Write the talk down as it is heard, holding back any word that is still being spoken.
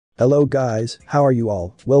Hello guys, how are you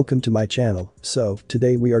all? Welcome to my channel. So,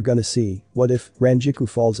 today we are gonna see, what if Rangiku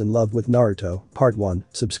falls in love with Naruto, part 1.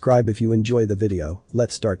 Subscribe if you enjoy the video.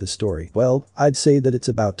 Let's start the story. Well, I'd say that it's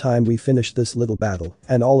about time we finished this little battle,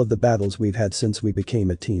 and all of the battles we've had since we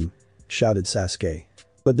became a team. Shouted Sasuke.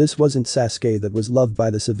 But this wasn't Sasuke that was loved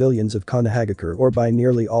by the civilians of Konohagakure or by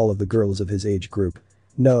nearly all of the girls of his age group.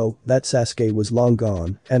 No, that Sasuke was long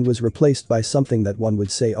gone, and was replaced by something that one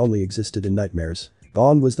would say only existed in nightmares.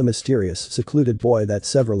 Gon was the mysterious, secluded boy that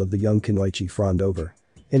several of the young Kunoichi fawned over.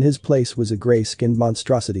 In his place was a gray-skinned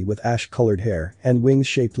monstrosity with ash-colored hair and wings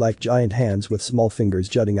shaped like giant hands with small fingers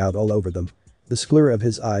jutting out all over them. The sclera of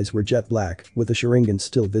his eyes were jet black, with the Sharingan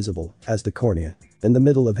still visible, as the cornea. In the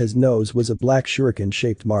middle of his nose was a black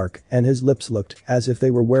shuriken-shaped mark, and his lips looked as if they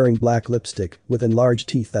were wearing black lipstick, with enlarged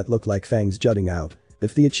teeth that looked like fangs jutting out.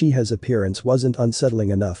 If the Uchiha's appearance wasn't unsettling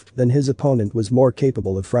enough, then his opponent was more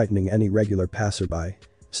capable of frightening any regular passerby.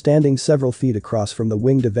 Standing several feet across from the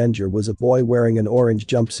winged Avenger was a boy wearing an orange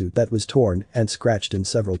jumpsuit that was torn and scratched in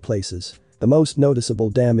several places. The most noticeable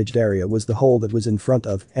damaged area was the hole that was in front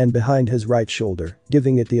of and behind his right shoulder,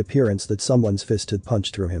 giving it the appearance that someone's fist had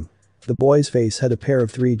punched through him. The boy's face had a pair of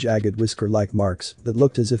 3 jagged whisker-like marks that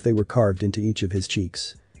looked as if they were carved into each of his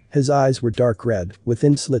cheeks. His eyes were dark red, with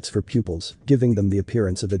thin slits for pupils, giving them the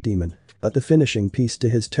appearance of a demon. But the finishing piece to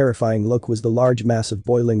his terrifying look was the large mass of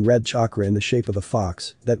boiling red chakra in the shape of a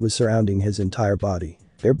fox that was surrounding his entire body.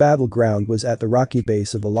 Their battleground was at the rocky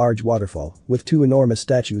base of a large waterfall, with 2 enormous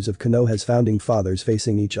statues of Konoha's founding fathers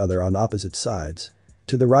facing each other on opposite sides.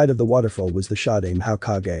 To the right of the waterfall was the Shodaime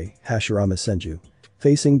Hokage, Hashirama Senju.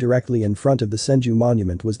 Facing directly in front of the Senju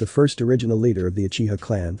monument was the first original leader of the Uchiha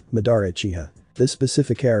clan, Madara Uchiha. This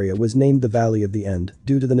specific area was named the Valley of the End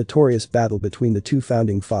due to the notorious battle between the 2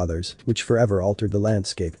 founding fathers, which forever altered the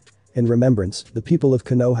landscape. In remembrance, the people of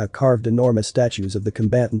Konoha carved enormous statues of the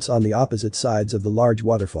combatants on the opposite sides of the large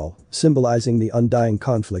waterfall, symbolizing the undying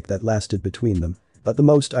conflict that lasted between them. But the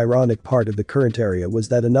most ironic part of the current area was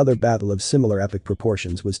that another battle of similar epic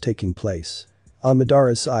proportions was taking place. On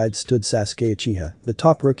Madara's side stood Sasuke Uchiha, the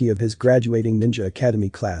top rookie of his graduating ninja academy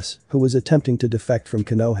class, who was attempting to defect from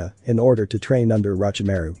Konoha in order to train under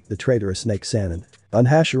Orochimaru, the traitorous Snake Sannin. On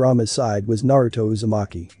Hashirama's side was Naruto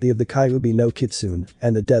Uzumaki, the of the Kyuubi no Kitsune,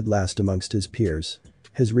 and the dead last amongst his peers.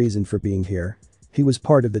 His reason for being here? He was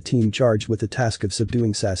part of the team charged with the task of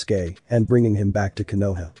subduing Sasuke and bringing him back to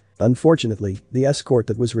Konoha. Unfortunately, the escort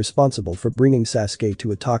that was responsible for bringing Sasuke to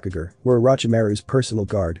Otakagure were Orochimaru's personal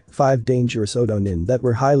guard, 5 dangerous Odonin that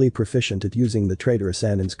were highly proficient at using the traitorous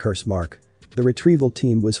Sannin's curse mark. The retrieval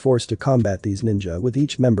team was forced to combat these ninja with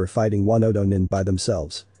each member fighting 1 Odonin by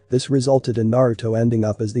themselves. This resulted in Naruto ending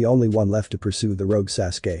up as the only one left to pursue the rogue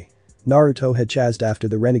Sasuke. Naruto had chased after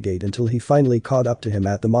the renegade until he finally caught up to him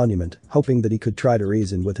at the monument, hoping that he could try to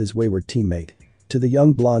reason with his wayward teammate. To the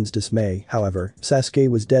young blonde's dismay, however, Sasuke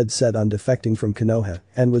was dead set on defecting from Konoha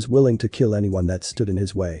and was willing to kill anyone that stood in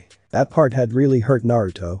his way. That part had really hurt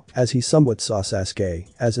Naruto, as he somewhat saw Sasuke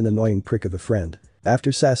as an annoying prick of a friend.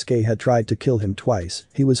 After Sasuke had tried to kill him twice,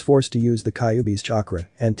 he was forced to use the Kyuubi's chakra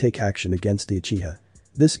and take action against the Uchiha.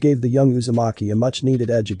 This gave the young Uzumaki a much-needed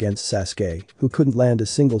edge against Sasuke, who couldn't land a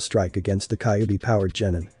single strike against the Kyuubi-powered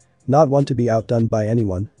genin. Not one to be outdone by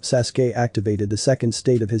anyone, Sasuke activated the second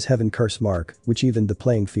state of his Heaven Curse mark, which evened the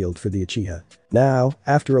playing field for the Uchiha. Now,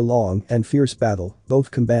 after a long and fierce battle,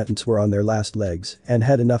 both combatants were on their last legs and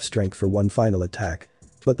had enough strength for one final attack.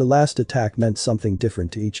 But the last attack meant something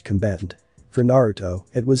different to each combatant. For Naruto,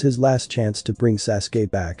 it was his last chance to bring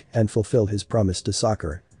Sasuke back and fulfill his promise to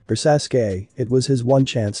Sakura. For Sasuke, it was his one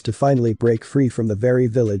chance to finally break free from the very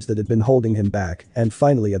village that had been holding him back and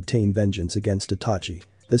finally obtain vengeance against Itachi.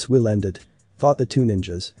 This will end it, thought the 2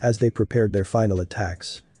 ninjas as they prepared their final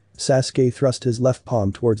attacks. Sasuke thrust his left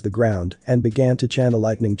palm towards the ground and began to channel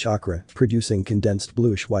lightning chakra, producing condensed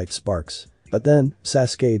bluish-white sparks. But then,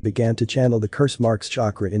 Sasuke began to channel the curse mark's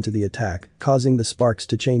chakra into the attack, causing the sparks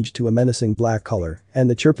to change to a menacing black color, and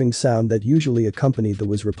the chirping sound that usually accompanied them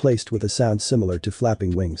was replaced with a sound similar to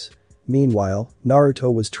flapping wings. Meanwhile,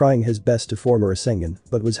 Naruto was trying his best to form a Rasengan,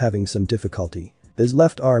 but was having some difficulty. His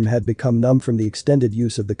left arm had become numb from the extended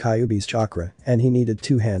use of the Kyuubi's chakra, and he needed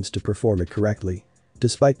 2 hands to perform it correctly.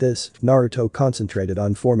 Despite this, Naruto concentrated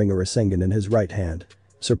on forming a Rasengan in his right hand.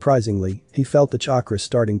 Surprisingly, he felt the chakra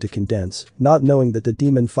starting to condense, not knowing that the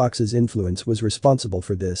demon fox's influence was responsible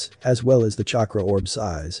for this, as well as the chakra orb's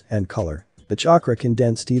size and color. The chakra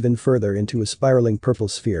condensed even further into a spiraling purple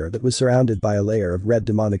sphere that was surrounded by a layer of red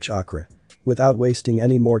demonic chakra. Without wasting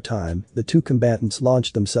any more time, the 2 combatants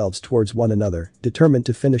launched themselves towards one another, determined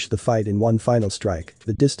to finish the fight in one final strike.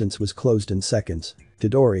 The distance was closed in seconds.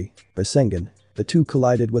 Todori, Rasengan. The two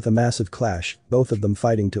collided with a massive clash, both of them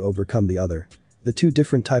fighting to overcome the other. The two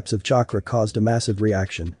different types of chakra caused a massive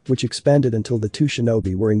reaction, which expanded until the two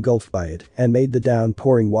shinobi were engulfed by it and made the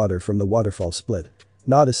downpouring water from the waterfall split.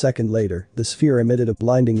 Not a second later, the sphere emitted a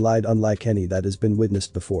blinding light unlike any that has been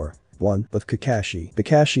witnessed before. One of Kakashi.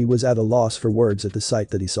 Kakashi was at a loss for words at the sight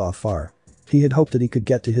that he saw afar. He had hoped that he could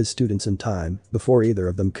get to his students in time, before either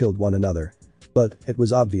of them killed one another. But, it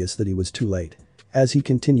was obvious that he was too late. As he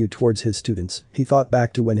continued towards his students, he thought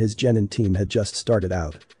back to when his genin team had just started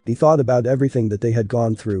out. He thought about everything that they had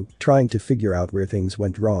gone through, trying to figure out where things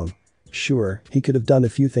went wrong. Sure, he could have done a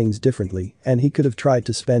few things differently, and he could have tried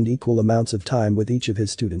to spend equal amounts of time with each of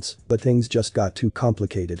his students, but things just got too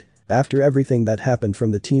complicated. After everything that happened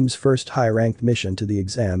from the team's first high-ranked mission to the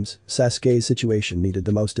exams, Sasuke's situation needed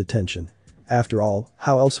the most attention. After all,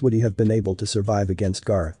 how else would he have been able to survive against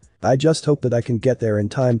Gaara? I just hope that I can get there in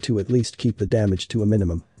time to at least keep the damage to a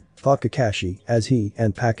minimum, thought Kakashi as he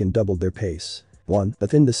and Pakin doubled their pace.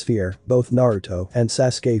 Within the sphere, both Naruto and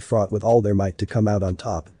Sasuke fought with all their might to come out on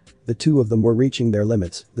top. The two of them were reaching their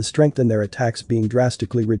limits, the strength in their attacks being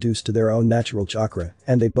drastically reduced to their own natural chakra,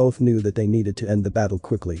 and they both knew that they needed to end the battle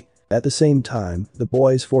quickly. At the same time, the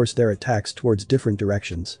boys forced their attacks towards different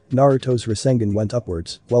directions. Naruto's Rasengan went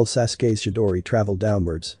upwards, while Sasuke's Chidori traveled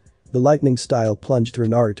downwards. The lightning style plunged through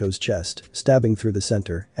Naruto's chest, stabbing through the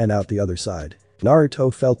center and out the other side.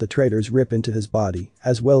 Naruto felt the traitors rip into his body,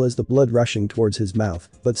 as well as the blood rushing towards his mouth,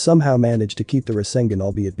 but somehow managed to keep the Rasengan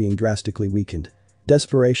albeit being drastically weakened.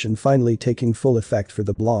 Desperation finally taking full effect for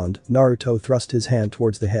the blonde, Naruto thrust his hand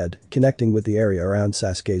towards the head, connecting with the area around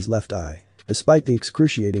Sasuke's left eye. Despite the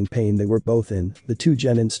excruciating pain they were both in, the two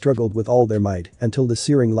genin struggled with all their might until the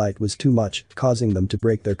searing light was too much, causing them to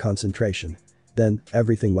break their concentration. Then,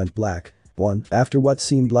 everything went black. After what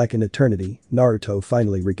seemed like an eternity, Naruto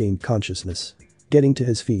finally regained consciousness. Getting to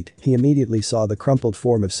his feet, he immediately saw the crumpled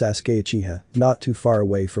form of Sasuke Uchiha, not too far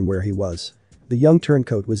away from where he was. The young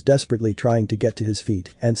turncoat was desperately trying to get to his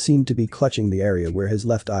feet and seemed to be clutching the area where his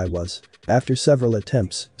left eye was. After several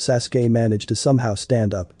attempts, Sasuke managed to somehow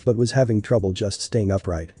stand up but was having trouble just staying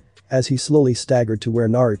upright. As he slowly staggered to where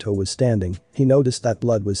Naruto was standing, he noticed that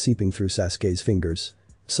blood was seeping through Sasuke's fingers.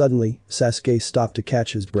 Suddenly, Sasuke stopped to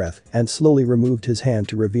catch his breath and slowly removed his hand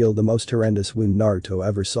to reveal the most horrendous wound Naruto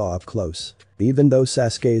ever saw up close. Even though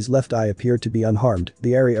Sasuke's left eye appeared to be unharmed,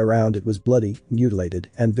 the area around it was bloody, mutilated,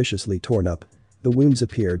 and viciously torn up. The wounds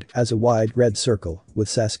appeared as a wide red circle, with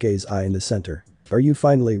Sasuke's eye in the center. Are you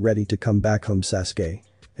finally ready to come back home, Sasuke?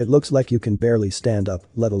 It looks like you can barely stand up,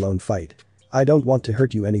 let alone fight. I don't want to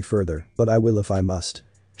hurt you any further, but I will if I must,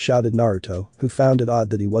 shouted Naruto, who found it odd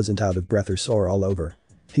that he wasn't out of breath or sore all over.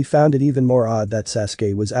 He found it even more odd that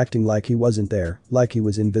Sasuke was acting like he wasn't there, like he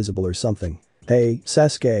was invisible or something. Hey,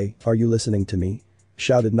 Sasuke, are you listening to me?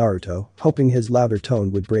 Shouted Naruto, hoping his louder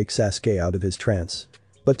tone would break Sasuke out of his trance.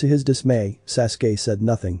 But to his dismay, Sasuke said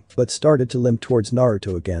nothing, but started to limp towards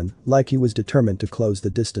Naruto again, like he was determined to close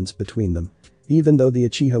the distance between them. Even though the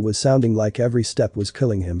Uchiha was sounding like every step was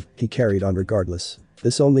killing him, he carried on regardless.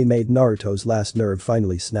 This only made Naruto's last nerve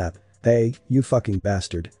finally snap. Hey, you fucking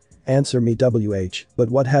bastard. Answer me,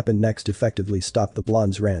 but what happened next effectively stopped the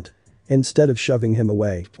blonde's rant. Instead of shoving him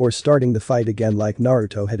away or starting the fight again like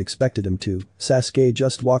Naruto had expected him to, Sasuke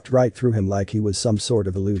just walked right through him like he was some sort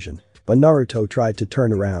of illusion. When Naruto tried to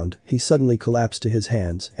turn around, he suddenly collapsed to his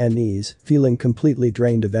hands and knees, feeling completely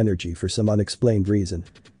drained of energy for some unexplained reason.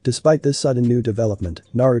 Despite this sudden new development,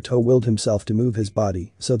 Naruto willed himself to move his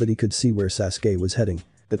body so that he could see where Sasuke was heading.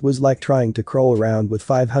 It was like trying to crawl around with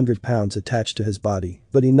 500 pounds attached to his body,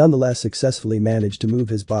 but he nonetheless successfully managed to move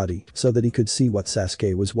his body so that he could see what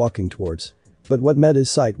Sasuke was walking towards. But what met his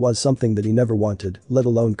sight was something that he never wanted, let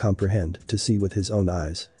alone comprehend, to see with his own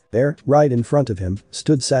eyes. There, right in front of him,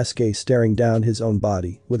 stood Sasuke staring down his own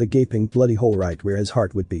body with a gaping bloody hole right where his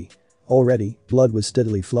heart would be. Already, blood was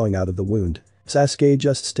steadily flowing out of the wound. Sasuke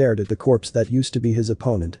just stared at the corpse that used to be his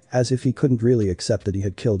opponent, as if he couldn't really accept that he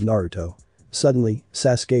had killed Naruto. Suddenly,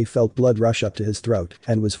 Sasuke felt blood rush up to his throat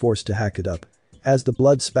and was forced to hack it up. As the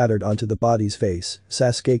blood spattered onto the body's face,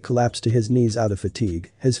 Sasuke collapsed to his knees out of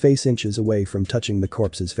fatigue, his face inches away from touching the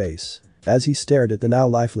corpse's face. As he stared at the now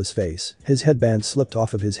lifeless face, his headband slipped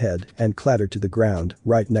off of his head and clattered to the ground,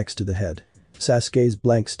 right next to the head. Sasuke's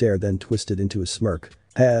blank stare then twisted into a smirk.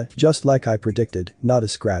 Just like I predicted, not a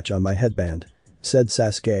scratch on my headband, said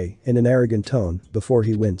Sasuke in an arrogant tone before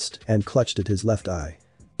he winced and clutched at his left eye.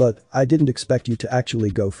 But, I didn't expect you to actually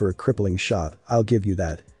go for a crippling shot, I'll give you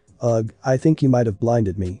that. Ugh, I think you might have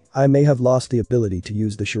blinded me. I may have lost the ability to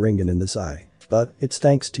use the Sharingan in this eye. But, it's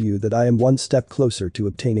thanks to you that I am one step closer to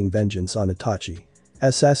obtaining vengeance on Itachi.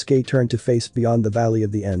 As Sasuke turned to face beyond the valley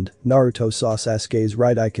of the end, Naruto saw Sasuke's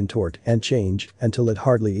right eye contort and change until it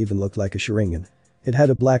hardly even looked like a Sharingan. It had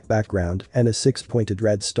a black background and a six-pointed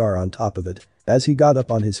red star on top of it. As he got up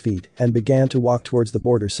on his feet and began to walk towards the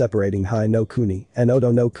border separating Hai no Kuni and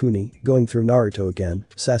Oto no Kuni, going through Naruto again,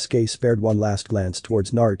 Sasuke spared one last glance towards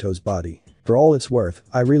Naruto's body. "For all it's worth,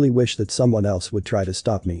 I really wish that someone else would try to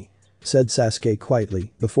stop me," said Sasuke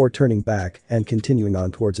quietly before turning back and continuing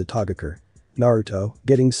on towards Itagakure. Naruto,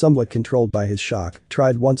 getting somewhat controlled by his shock,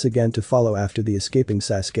 tried once again to follow after the escaping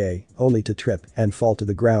Sasuke, only to trip and fall to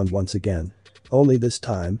the ground once again. Only this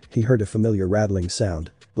time, he heard a familiar rattling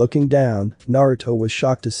sound. Looking down, Naruto was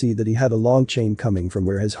shocked to see that he had a long chain coming from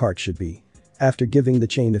where his heart should be. After giving the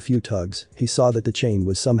chain a few tugs, he saw that the chain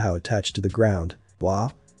was somehow attached to the ground.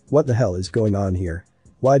 Blah? What the hell is going on here?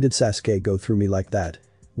 Why did Sasuke go through me like that?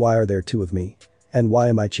 Why are there two of me? And why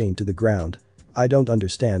am I chained to the ground? I don't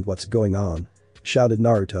understand what's going on," shouted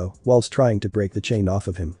Naruto whilst trying to break the chain off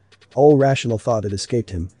of him. All rational thought had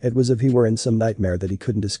escaped him, it was as if he were in some nightmare that he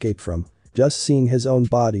couldn't escape from. Just seeing his own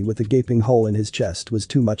body with a gaping hole in his chest was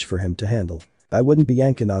too much for him to handle. "I wouldn't be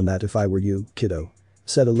yanking on that if I were you, kiddo,"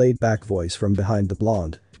 said a laid-back voice from behind the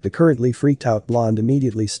blonde. The currently freaked-out blonde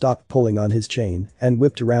immediately stopped pulling on his chain and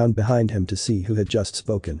whipped around behind him to see who had just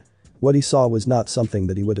spoken. What he saw was not something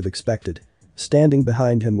that he would have expected. Standing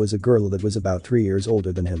behind him was a girl that was about 3 years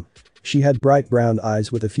older than him. She had bright brown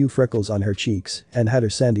eyes with a few freckles on her cheeks and had her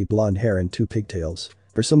sandy blonde hair in 2 pigtails.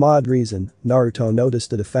 For some odd reason, Naruto noticed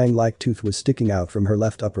that a fang-like tooth was sticking out from her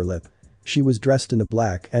left upper lip. She was dressed in a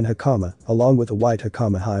black and hakama, along with a white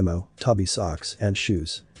hakama himo, tabi socks and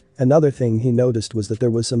shoes. Another thing he noticed was that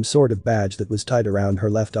there was some sort of badge that was tied around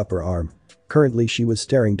her left upper arm. Currently she was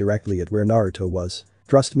staring directly at where Naruto was.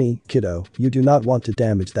 "Trust me, kiddo, you do not want to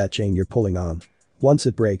damage that chain you're pulling on. Once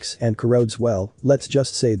it breaks and corrodes, well, let's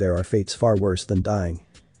just say there are fates far worse than dying,"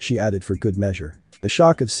 she added for good measure. The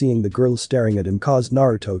shock of seeing the girl staring at him caused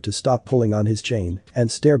Naruto to stop pulling on his chain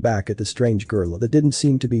and stare back at the strange girl that didn't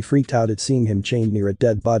seem to be freaked out at seeing him chained near a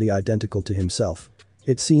dead body identical to himself.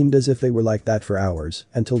 It seemed as if they were like that for hours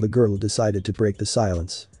until the girl decided to break the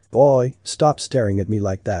silence. "Boy, stop staring at me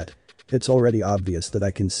like that. It's already obvious that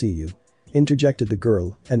I can see you," interjected the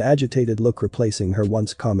girl, an agitated look replacing her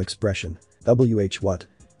once calm expression. What?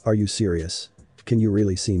 Are you serious? Can you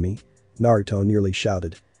really see me?" Naruto nearly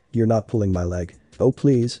shouted. "You're not pulling my leg. Oh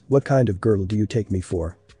please, what kind of girl do you take me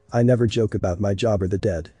for? I never joke about my job or the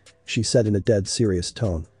dead," she said in a dead serious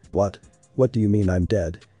tone. "What? What do you mean I'm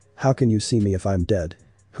dead? How can you see me if I'm dead?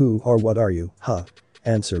 Who or what are you, huh?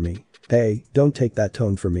 Answer me." "Hey, don't take that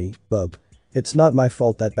tone from me, bub. It's not my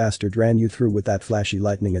fault that bastard ran you through with that flashy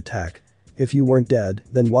lightning attack. If you weren't dead,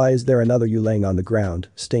 then why is there another you laying on the ground,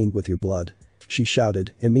 stained with your blood?" she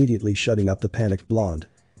shouted, immediately shutting up the panicked blonde.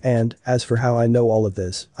 "And, as for how I know all of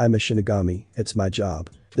this, I'm a Shinigami, it's my job."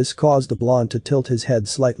 This caused the blonde to tilt his head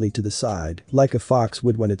slightly to the side, like a fox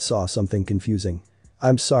would when it saw something confusing.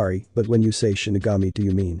 "I'm sorry, but when you say Shinigami do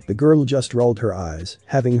you mean?" The girl just rolled her eyes,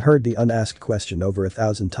 having heard the unasked question over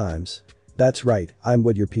 1,000 times. "That's right, I'm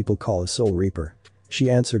what your people call a soul reaper," she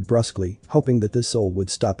answered brusquely, hoping that this soul would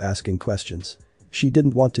stop asking questions. She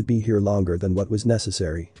didn't want to be here longer than what was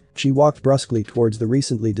necessary. She walked brusquely towards the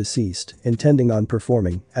recently deceased, intending on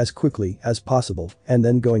performing as quickly as possible and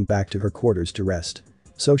then going back to her quarters to rest.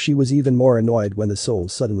 So she was even more annoyed when the soul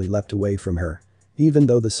suddenly leapt away from her. Even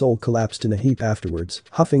though the soul collapsed in a heap afterwards,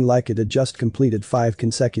 huffing like it had just completed 5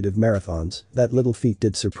 consecutive marathons, that little feat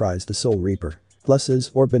did surprise the soul reaper.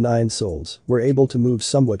 Pluses or benign souls were able to move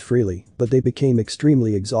somewhat freely, but they became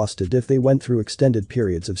extremely exhausted if they went through extended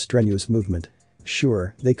periods of strenuous movement.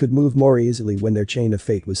 Sure, they could move more easily when their chain of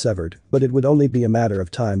fate was severed, but it would only be a matter of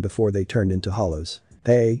time before they turned into hollows.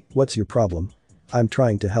 "Hey, what's your problem? I'm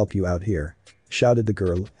trying to help you out here," shouted the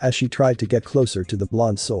girl as she tried to get closer to the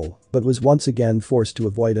blonde soul, but was once again forced to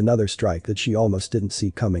avoid another strike that she almost didn't see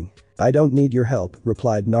coming. "I don't need your help,"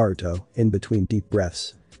 replied Naruto, in between deep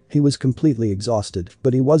breaths. He was completely exhausted,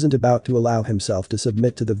 but he wasn't about to allow himself to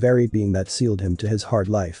submit to the very being that sealed him to his hard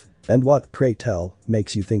life. "And what, pray tell,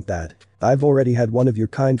 makes you think that? I've already had one of your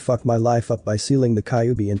kind fuck my life up by sealing the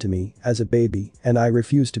Kyuubi into me as a baby, and I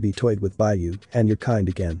refuse to be toyed with by you and your kind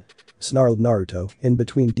again," snarled Naruto, in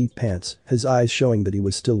between deep pants, his eyes showing that he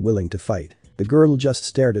was still willing to fight. The girl just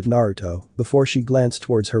stared at Naruto before she glanced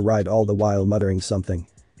towards her right, all the while muttering something.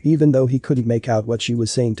 Even though he couldn't make out what she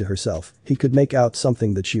was saying to herself, he could make out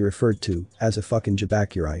something that she referred to as a fucking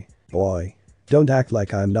Jabakuri. "Boy. Don't act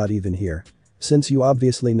like I'm not even here. Since you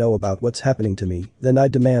obviously know about what's happening to me, then I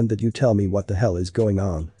demand that you tell me what the hell is going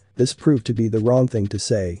on." This proved to be the wrong thing to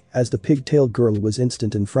say, as the pigtailed girl was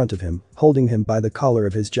instant in front of him, holding him by the collar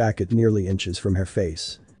of his jacket nearly inches from her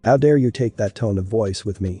face. How dare you take that tone of voice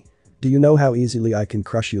with me? Do you know how easily I can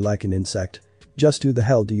crush you like an insect? Just who the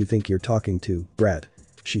hell do you think you're talking to, brat?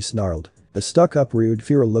 She snarled. A stuck-up rude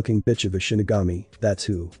feral-looking bitch of a Shinigami, that's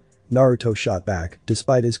who. Naruto shot back,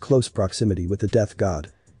 despite his close proximity with the death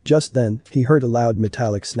god. Just then, he heard a loud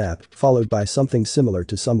metallic snap, followed by something similar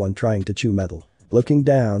to someone trying to chew metal. Looking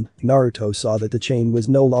down, Naruto saw that the chain was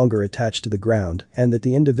no longer attached to the ground and that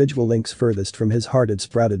the individual links furthest from his heart had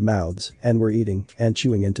sprouted mouths and were eating and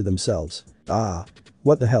chewing into themselves. Ah.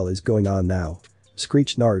 What the hell is going on now?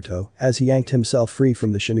 Screeched Naruto as he yanked himself free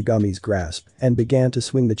from the Shinigami's grasp and began to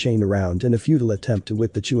swing the chain around in a futile attempt to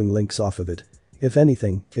whip the chewing links off of it. If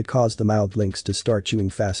anything, it caused the mouthed links to start chewing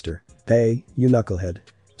faster. Hey, you knucklehead.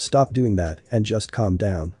 Stop doing that and just calm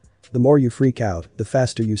down. The more you freak out, the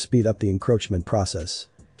faster you speed up the encroachment process.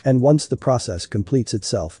 And once the process completes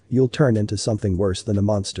itself, you'll turn into something worse than a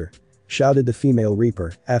monster. Shouted the female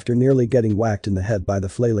Reaper after nearly getting whacked in the head by the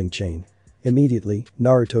flailing chain. Immediately,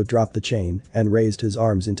 Naruto dropped the chain and raised his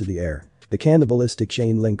arms into the air. The cannibalistic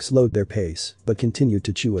chain links slowed their pace, but continued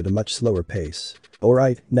to chew at a much slower pace.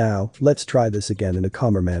 Alright, now, let's try this again in a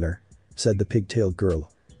calmer manner, said the pigtailed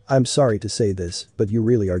girl. I'm sorry to say this, but you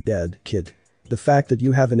really are dead, kid. The fact that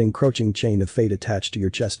you have an encroaching chain of fate attached to your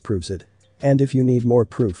chest proves it. And if you need more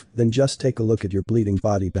proof, then just take a look at your bleeding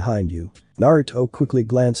body behind you. Naruto quickly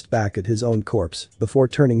glanced back at his own corpse before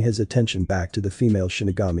turning his attention back to the female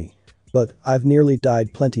Shinigami. But I've nearly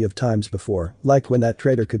died plenty of times before, like when that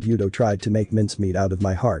traitor Kabuto tried to make mincemeat out of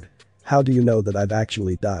my heart. How do you know that I've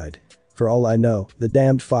actually died? For all I know, the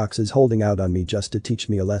damned fox is holding out on me just to teach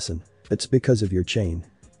me a lesson. It's because of your chain.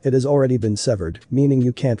 It has already been severed, meaning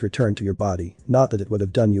you can't return to your body, not that it would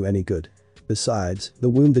have done you any good. Besides, the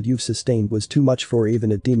wound that you've sustained was too much for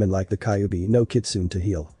even a demon like the Kyuubi no Kitsune to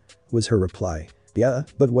heal. Was her reply. Yeah,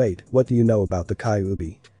 but wait, what do you know about the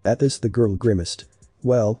Kyuubi? At this the girl grimaced.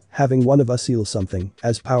 Well, having one of us heal something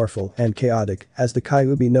as powerful and chaotic as the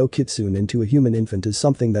Kyuubi no Kitsune into a human infant is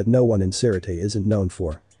something that no one in Sarate isn't known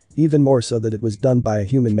for. Even more so that it was done by a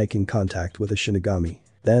human making contact with a Shinigami.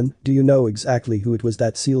 Then, do you know exactly who it was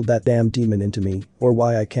that sealed that damn demon into me, or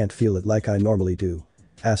why I can't feel it like I normally do?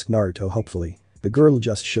 Asked Naruto hopefully. The girl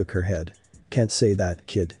just shook her head. Can't say that,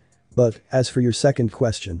 kid. But, as for your second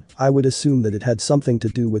question, I would assume that it had something to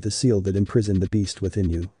do with the seal that imprisoned the beast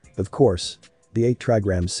within you. Of course. The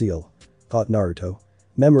 8-trigram seal. Thought Naruto.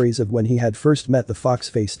 Memories of when he had first met the fox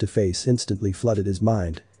face to face instantly flooded his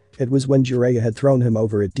mind. It was when Jiraiya had thrown him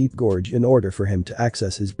over a deep gorge in order for him to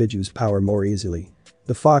access his Bijuu's power more easily.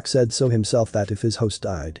 The fox said so himself that if his host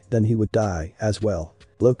died, then he would die as well.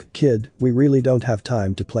 Look, kid, we really don't have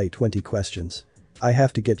time to play 20 questions. I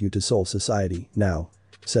have to get you to Soul Society, now.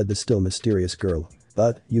 Said the still mysterious girl.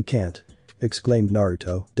 But, you can't. Exclaimed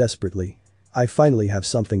Naruto, desperately. I finally have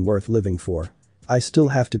something worth living for. I still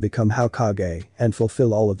have to become Hokage and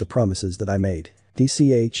fulfill all of the promises that I made.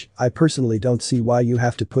 TCH, I personally don't see why you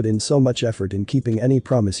have to put in so much effort in keeping any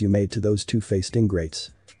promise you made to those two-faced ingrates.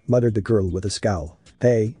 Muttered the girl with a scowl.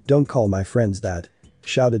 Hey, don't call my friends that.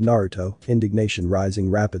 Shouted Naruto, indignation rising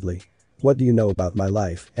rapidly. What do you know about my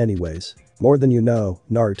life, anyways? More than you know,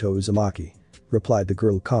 Naruto Uzumaki. Replied the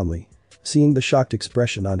girl calmly. Seeing the shocked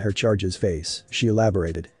expression on her charge's face, she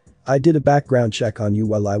elaborated. I did a background check on you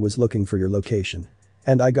while I was looking for your location.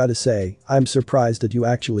 And I gotta say, I'm surprised that you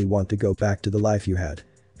actually want to go back to the life you had.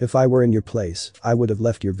 If I were in your place, I would have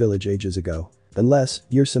left your village ages ago. Unless,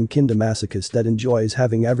 you're some kinda masochist that enjoys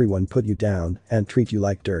having everyone put you down and treat you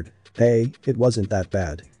like dirt. Hey, it wasn't that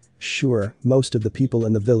bad. Sure, most of the people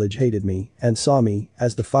in the village hated me and saw me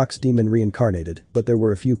as the fox demon reincarnated, but there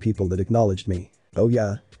were a few people that acknowledged me. Oh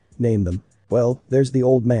yeah? Name them. Well, there's the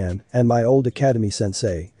old man and my old academy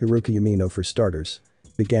sensei, Haruka Yamino for starters.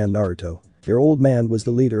 Began Naruto. Your old man was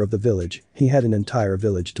the leader of the village, he had an entire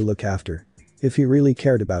village to look after. If he really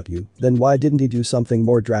cared about you, then why didn't he do something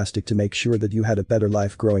more drastic to make sure that you had a better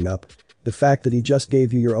life growing up? The fact that he just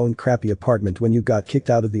gave you your own crappy apartment when you got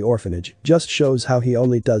kicked out of the orphanage just shows how he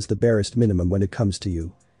only does the barest minimum when it comes to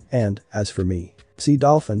you. And, as for me. See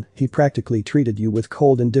Dolphin, he practically treated you with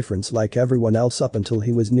cold indifference like everyone else up until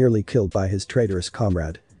he was nearly killed by his traitorous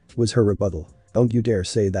comrade. Was her rebuttal. Don't you dare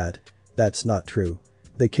say that. That's not true.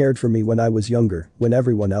 They cared for me when I was younger, when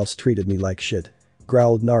everyone else treated me like shit.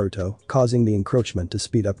 Growled Naruto, causing the encroachment to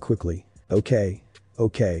speed up quickly. Okay.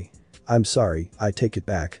 I'm sorry, I take it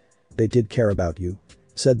back. They did care about you.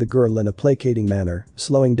 Said the girl in a placating manner,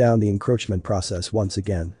 slowing down the encroachment process once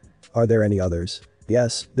again. Are there any others?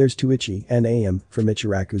 Yes, there's Tuichi and Am from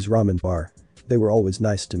Ichiraku's ramen bar. They were always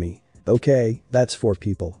nice to me. Okay, that's 4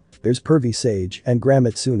 people. There's Pervy Sage and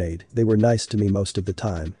Grammet Tsunade, they were nice to me most of the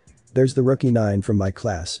time. There's the Rookie 9 from my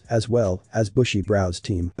class, as well as Bushy Brow's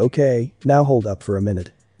team. Okay, now hold up for a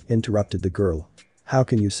minute. Interrupted the girl. How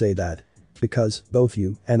can you say that? Because, both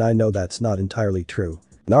you and I know that's not entirely true.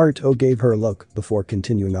 Naruto gave her a look before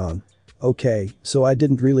continuing on. Okay, so I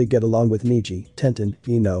didn't really get along with Niji, Tenten,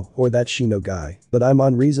 Ino, or that Shino guy, but I'm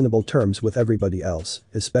on reasonable terms with everybody else,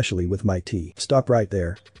 especially with my T. Stop right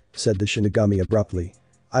there. Said the Shinigami abruptly.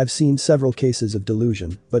 I've seen several cases of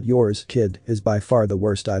delusion, but yours, kid, is by far the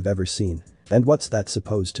worst I've ever seen. And what's that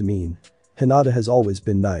supposed to mean? Hinata has always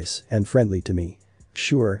been nice and friendly to me.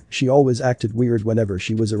 Sure, she always acted weird whenever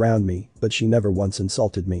she was around me, but she never once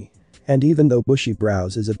insulted me. And even though Bushy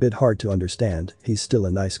Brows is a bit hard to understand, he's still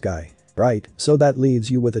a nice guy. Right, so that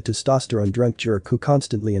leaves you with a testosterone drunk jerk who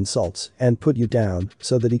constantly insults and put you down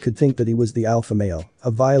so that he could think that he was the alpha male,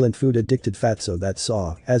 a violent food addicted fatso that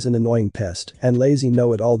saw as an annoying pest and lazy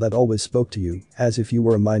know-it-all that always spoke to you as if you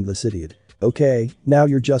were a mindless idiot. Okay, now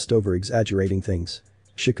you're just over exaggerating things.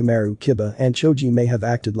 Shikamaru, Kiba and Choji may have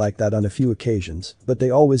acted like that on a few occasions, but they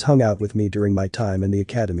always hung out with me during my time in the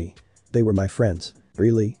academy. They were my friends.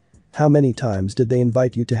 Really? How many times did they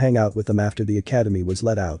invite you to hang out with them after the academy was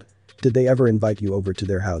let out? Did they ever invite you over to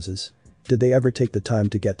their houses? Did they ever take the time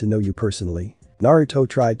to get to know you personally? Naruto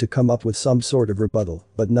tried to come up with some sort of rebuttal,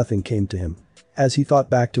 but nothing came to him. As he thought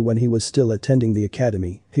back to when he was still attending the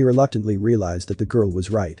academy, he reluctantly realized that the girl was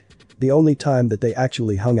right. The only time that they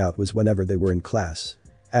actually hung out was whenever they were in class.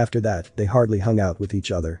 After that, they hardly hung out with each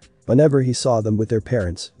other. Whenever he saw them with their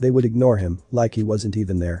parents, they would ignore him, like he wasn't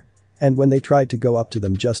even there. And when they tried to go up to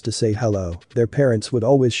them just to say hello, their parents would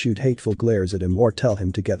always shoot hateful glares at him or tell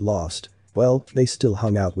him to get lost. Well, they still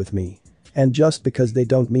hung out with me. And just because they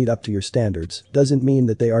don't meet up to your standards doesn't mean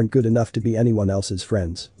that they aren't good enough to be anyone else's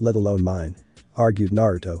friends, let alone mine. Argued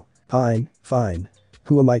Naruto. Fine.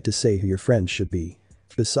 Who am I to say who your friends should be?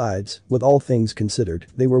 Besides, with all things considered,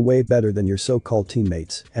 they were way better than your so-called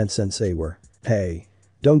teammates and sensei were. Hey.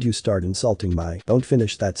 Don't you start insulting my. Don't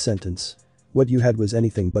finish that sentence. What you had was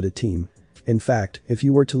anything but a team. In fact, if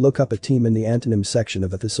you were to look up a team in the antonyms section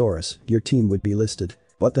of a thesaurus, your team would be listed.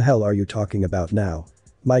 What the hell are you talking about now?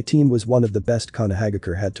 My team was one of the best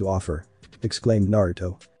Konohagakure had to offer. Exclaimed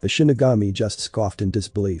Naruto. The Shinigami just scoffed in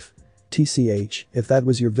disbelief. TCH, if that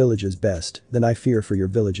was your village's best, then I fear for your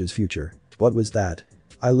village's future. What was that?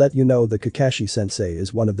 I let you know that Kakashi-sensei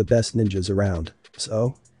is one of the best ninjas around.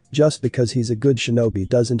 So? Just because he's a good shinobi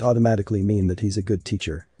doesn't automatically mean that he's a good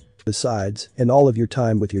teacher. Besides, in all of your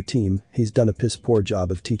time with your team, he's done a piss-poor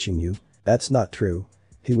job of teaching you. That's not true.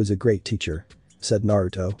 He was a great teacher. Said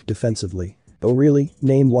Naruto, defensively. Oh really?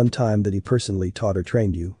 Name one time that he personally taught or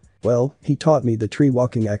trained you. Well, he taught me the tree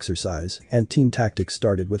walking exercise and team tactics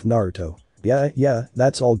started with Naruto. Yeah,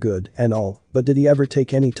 that's all good and all, but did he ever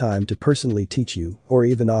take any time to personally teach you or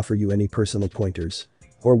even offer you any personal pointers?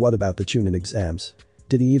 Or what about the Chunin exams?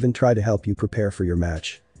 Did he even try to help you prepare for your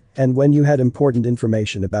match? And when you had important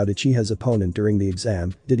information about Uchiha's opponent during the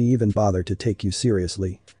exam, did he even bother to take you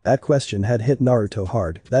seriously? That question had hit Naruto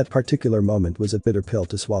hard. That particular moment was a bitter pill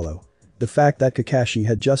to swallow. The fact that Kakashi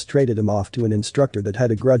had just traded him off to an instructor that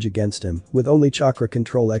had a grudge against him with only chakra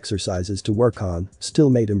control exercises to work on still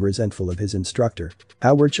made him resentful of his instructor.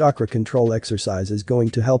 How were chakra control exercises going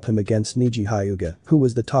to help him against Niji Hyuga, who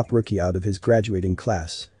was the top rookie out of his graduating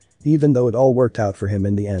class? Even though it all worked out for him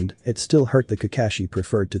in the end, it still hurt that Kakashi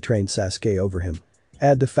preferred to train Sasuke over him.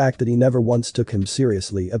 Add the fact that he never once took him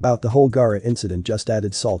seriously about the whole Gaara incident just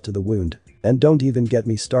added salt to the wound. And don't even get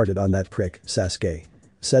me started on that prick, Sasuke.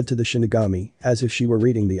 Said to the Shinigami, as if she were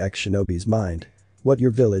reading the ex-shinobi's mind. What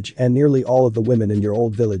your village and nearly all of the women in your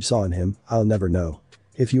old village saw in him, I'll never know.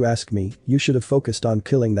 If you ask me, you should have focused on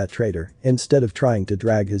killing that traitor instead of trying to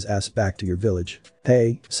drag his ass back to your village.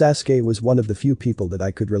 Hey, Sasuke was one of the few people that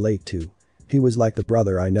I could relate to. He was like the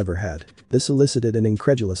brother I never had. This elicited an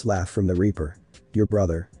incredulous laugh from the Reaper. Your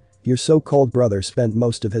brother? Your so-called brother spent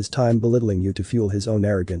most of his time belittling you to fuel his own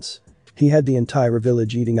arrogance. He had the entire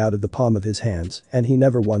village eating out of the palm of his hands and he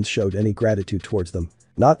never once showed any gratitude towards them.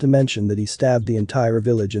 Not to mention that he stabbed the entire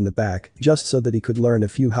village in the back just so that he could learn a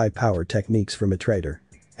few high-power techniques from a traitor.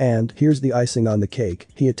 And, here's the icing on the cake,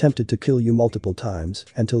 he attempted to kill you multiple times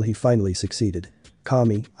until he finally succeeded.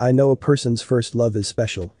 Kami, I know a person's first love is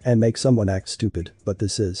special and makes someone act stupid, but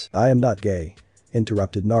this is. I am not gay.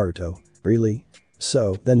 Interrupted Naruto. Really?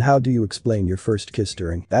 So, then how do you explain your first kiss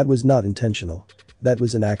during? That was not intentional. That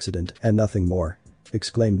was an accident and nothing more.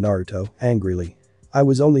 Exclaimed Naruto, angrily. I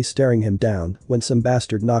was only staring him down when some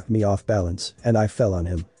bastard knocked me off balance and I fell on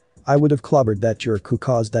him. I would have clobbered that jerk who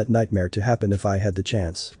caused that nightmare to happen if I had the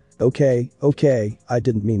chance. Okay, I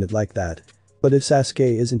didn't mean it like that. But if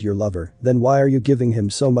Sasuke isn't your lover, then why are you giving him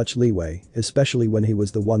so much leeway, especially when he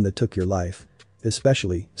was the one that took your life?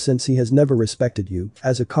 Especially since he has never respected you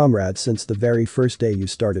as a comrade since the very first day you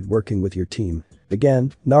started working with your team.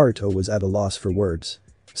 Again, Naruto was at a loss for words.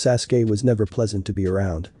 Sasuke was never pleasant to be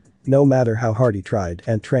around. No matter how hard he tried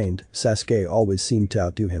and trained, Sasuke always seemed to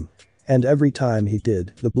outdo him. And every time he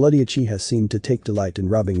did, the bloody Uchiha seemed to take delight in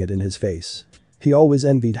rubbing it in his face. He always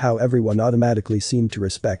envied how everyone automatically seemed to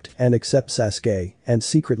respect and accept Sasuke and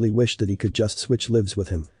secretly wished that he could just switch lives with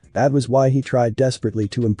him. That was why he tried desperately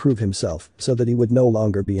to improve himself so that he would no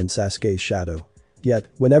longer be in Sasuke's shadow. Yet,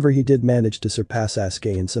 whenever he did manage to surpass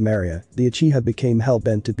Sasuke in some area, the Uchiha became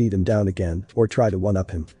hell-bent to beat him down again or try to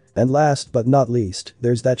one-up him. And last but not least,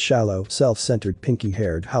 there's that shallow, self-centered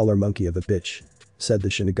pinky-haired howler monkey of a bitch," said the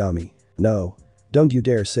Shinigami. "No. Don't you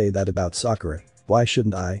dare say that about Sakura. Why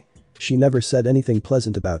shouldn't I? She never said anything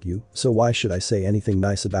pleasant about you, so why should I say anything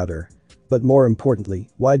nice about her? But more importantly,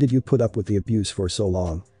 why did you put up with the abuse for so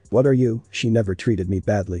long? What are you? She never treated me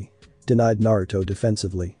badly," denied Naruto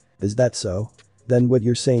defensively. "Is that so? Then what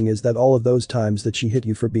you're saying is that all of those times that she hit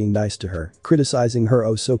you for being nice to her, criticizing her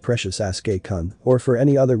oh so precious Sasuke-kun, or for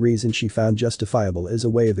any other reason she found justifiable is a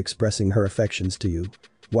way of expressing her affections to you?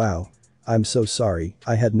 Wow. I'm so sorry,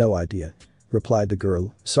 I had no idea," replied the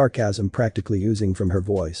girl, sarcasm practically oozing from her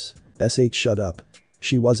voice. Shut up.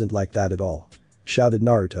 She wasn't like that at all," shouted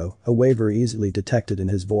Naruto, a waver easily detected in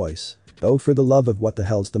his voice. "Oh, for the love of what the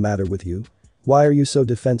hell's the matter with you? Why are you so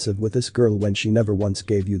defensive with this girl when she never once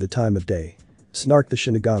gave you the time of day?" snarked the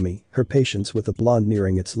Shinigami, her patience with the blonde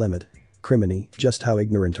nearing its limit. "Criminy, just how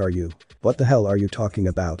ignorant are you? What the hell are you talking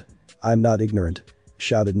about? I'm not ignorant,"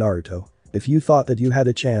 shouted Naruto. "If you thought that you had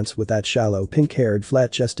a chance with that shallow pink-haired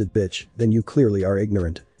flat-chested bitch, then you clearly are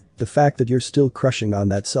ignorant. The fact that you're still crushing on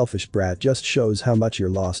that selfish brat just shows how much you're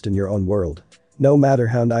lost in your own world. No matter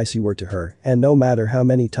how nice you were to her, and no matter how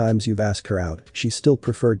many times you've asked her out, she still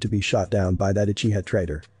preferred to be shot down by that Uchiha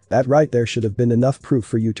traitor. That right there should have been enough proof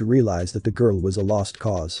for you to realize that the girl was a lost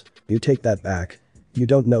cause. You take that back. You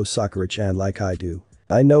don't know Sakura-chan like I do.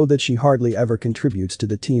 I know that she hardly ever contributes to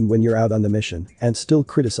the team when you're out on the mission and still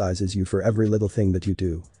criticizes you for every little thing that you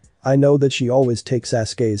do. I know that she always takes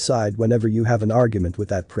Sasuke's side whenever you have an argument with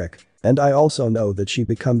that prick. And I also know that she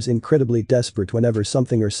becomes incredibly desperate whenever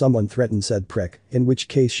something or someone threatens said prick, in which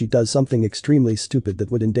case she does something extremely stupid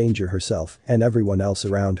that would endanger herself and everyone else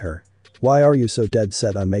around her. Why are you so dead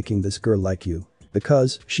set on making this girl like you?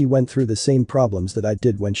 Because she went through the same problems that I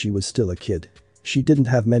did when she was still a kid. She didn't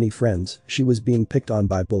have many friends, she was being picked on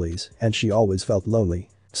by bullies, and she always felt lonely.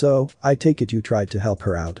 So, I take it you tried to help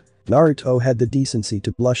her out." Naruto had the decency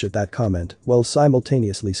to blush at that comment while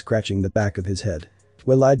simultaneously scratching the back of his head.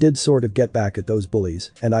 "Well, I did sort of get back at those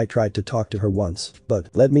bullies, and I tried to talk to her once, but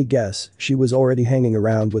let me guess, she was already hanging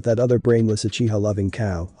around with that other brainless Uchiha-loving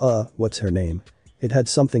cow, what's her name? It had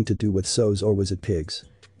something to do with sows or was it pigs?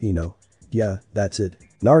 Ino. Yeah, that's it."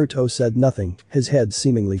 Naruto said nothing, his head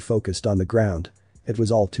seemingly focused on the ground. It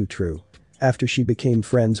was all too true. After she became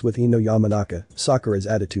friends with Ino Yamanaka, Sakura's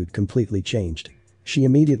attitude completely changed. She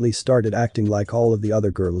immediately started acting like all of the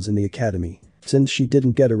other girls in the academy. Since she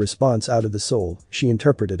didn't get a response out of the soul, she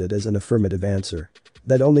interpreted it as an affirmative answer.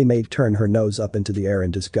 That only made turn her nose up into the air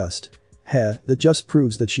in disgust. Heh, that just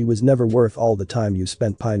proves that she was never worth all the time you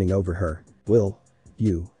spent pining over her. Will.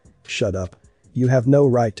 You. Shut up. You have no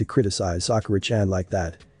right to criticize Sakura-chan like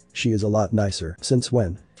that. She is a lot nicer. Since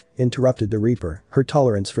when? Interrupted the Reaper, her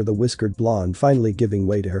tolerance for the whiskered blonde finally giving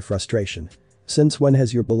way to her frustration. Since when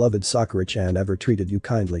has your beloved Sakura-chan ever treated you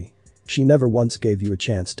kindly? She never once gave you a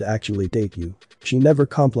chance to actually date you. She never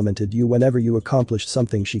complimented you whenever you accomplished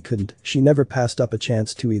something she couldn't, she never passed up a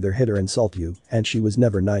chance to either hit or insult you, and she was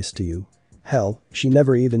never nice to you. Hell, she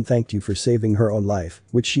never even thanked you for saving her own life,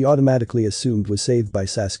 which she automatically assumed was saved by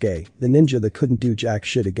Sasuke, the ninja that couldn't do jack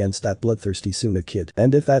shit against that bloodthirsty Suna kid.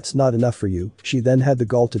 And if that's not enough for you, she then had the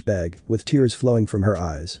gall to beg, with tears flowing from her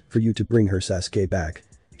eyes, for you to bring her Sasuke back.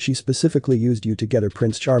 She specifically used you to get her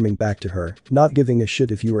Prince Charming back to her, not giving a shit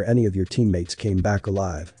if you or any of your teammates came back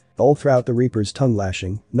alive. All throughout the Reaper's tongue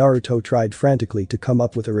lashing, Naruto tried frantically to come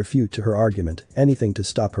up with a refute to her argument, anything to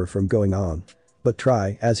stop her from going on. But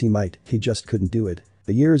try as he might, he just couldn't do it.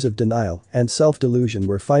 The years of denial and self-delusion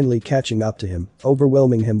were finally catching up to him,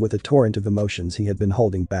 overwhelming him with a torrent of emotions he had been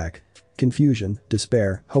holding back. Confusion,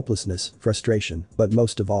 despair, hopelessness, frustration, but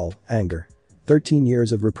most of all, anger. 13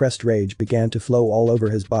 years of repressed rage began to flow all over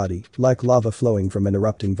his body, like lava flowing from an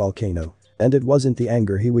erupting volcano. And it wasn't the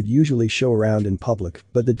anger he would usually show around in public,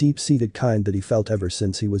 but the deep-seated kind that he felt ever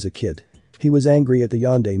since he was a kid. He was angry at the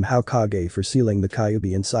Yondaime Hokage for sealing the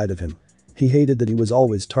Kyuubi inside of him. He hated that he was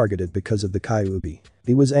always targeted because of the Kyuubi.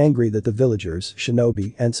 He was angry that the villagers,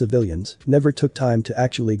 shinobi, and civilians never took time to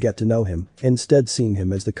actually get to know him, instead seeing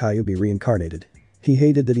him as the Kyuubi reincarnated. He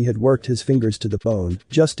hated that he had worked his fingers to the bone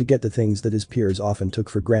just to get the things that his peers often took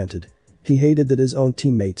for granted. He hated that his own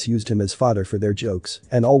teammates used him as fodder for their jokes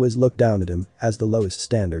and always looked down at him as the lowest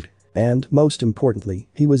standard. And, most importantly,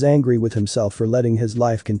 he was angry with himself for letting his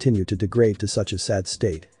life continue to degrade to such a sad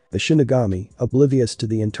state. The Shinigami, oblivious to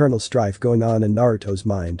the internal strife going on in Naruto's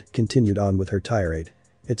mind, continued on with her tirade.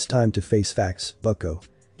 It's time to face facts, bucko.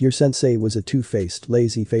 Your sensei was a two-faced,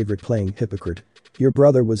 lazy favorite-playing hypocrite. Your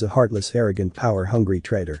brother was a heartless, arrogant, power-hungry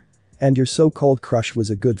traitor. And your so-called crush was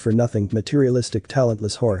a good-for-nothing, materialistic,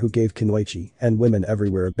 talentless whore who gave Kunoichi and women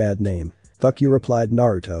everywhere a bad name. Fuck you, replied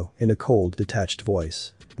Naruto in a cold, detached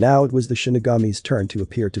voice. Now it was the Shinigami's turn to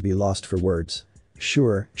appear to be lost for words.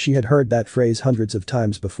 Sure, she had heard that phrase hundreds of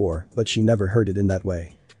times before, but she never heard it in that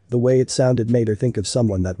way. The way it sounded made her think of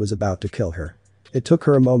someone that was about to kill her. It took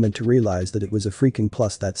her a moment to realize that it was a freaking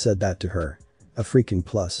plus that said that to her. A freaking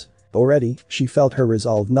plus. Already, she felt her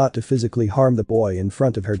resolve not to physically harm the boy in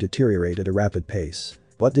front of her deteriorate at a rapid pace.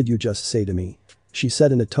 What did you just say to me? She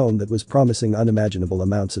said in a tone that was promising unimaginable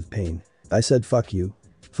amounts of pain. I said fuck you.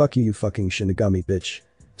 Fuck you, you fucking Shinigami bitch.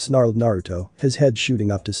 Snarled Naruto, his head shooting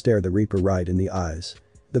up to stare the Reaper right in the eyes.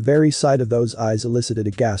 The very sight of those eyes elicited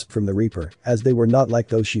a gasp from the Reaper, as they were not like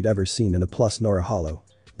those she'd ever seen in a plus nor a hollow.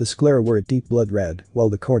 The sclera were a deep blood red, while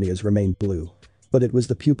the corneas remained blue. But it was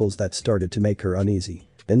the pupils that started to make her uneasy.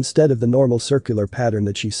 Instead of the normal circular pattern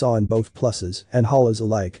that she saw in both pluses and hollows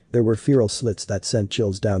alike, there were feral slits that sent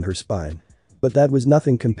chills down her spine. But that was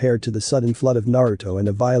nothing compared to the sudden flood of Naruto and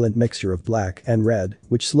a violent mixture of black and red,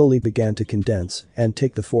 which slowly began to condense and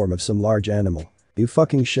take the form of some large animal. You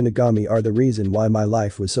fucking Shinigami are the reason why my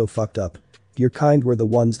life was so fucked up. Your kind were the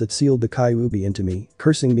ones that sealed the Kyuubi into me,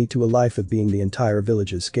 cursing me to a life of being the entire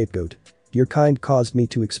village's scapegoat. Your kind caused me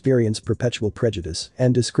to experience perpetual prejudice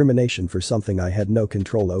and discrimination for something I had no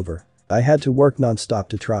control over. I had to work non-stop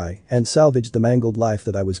to try and salvage the mangled life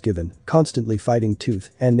that I was given, constantly fighting tooth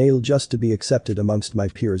and nail just to be accepted amongst my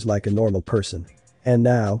peers like a normal person. And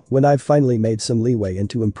now, when I've finally made some leeway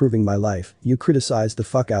into improving my life, you criticize the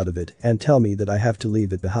fuck out of it and tell me that I have to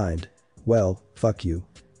leave it behind. Well, fuck you.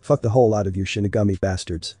 Fuck the whole lot of you Shinigami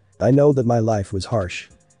bastards. I know that my life was harsh.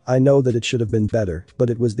 I know that it should have been better, but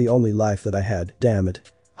it was the only life that I had, damn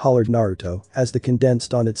it. Hollered Naruto, as the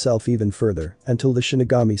condensed on itself even further, until the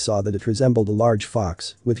Shinigami saw that it resembled a large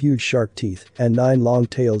fox, with huge sharp teeth, and 9 long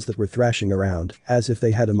tails that were thrashing around, as if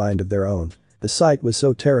they had a mind of their own. The sight was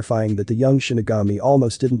so terrifying that the young Shinigami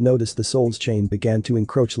almost didn't notice the soul's chain began to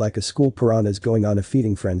encroach like a school piranhas going on a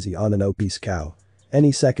feeding frenzy on an obese cow.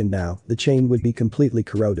 Any second now, the chain would be completely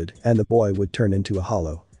corroded, and the boy would turn into a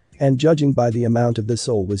hollow. And judging by the amount of the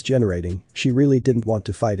soul was generating, she really didn't want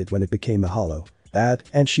to fight it when it became a hollow. That,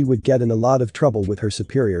 and she would get in a lot of trouble with her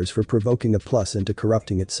superiors for provoking a plus into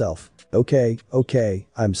corrupting itself. Okay,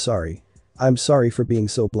 I'm sorry. I'm sorry for being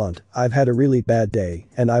so blunt. I've had a really bad day,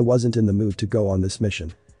 and I wasn't in the mood to go on this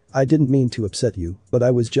mission. I didn't mean to upset you, but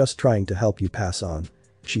I was just trying to help you pass on.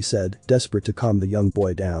 She said, desperate to calm the young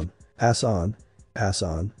boy down. Pass on? Pass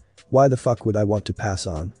on? Why the fuck would I want to pass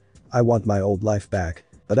on? I want my old life back.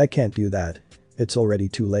 But I can't do that. It's already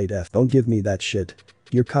too late. Don't give me that shit.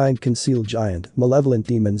 Your kind conceal giant, malevolent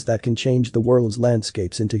demons that can change the world's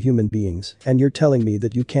landscapes into human beings, and you're telling me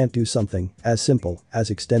that you can't do something as simple as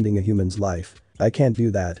extending a human's life. I can't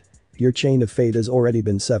do that. Your chain of fate has already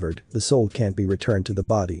been severed, the soul can't be returned to the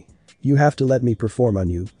body. You have to let me perform on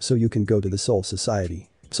you so you can go to the Soul Society.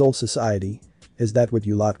 Soul Society? Is that what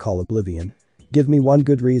you lot call oblivion? Give me one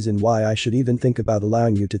good reason why I should even think about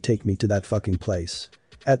allowing you to take me to that fucking place.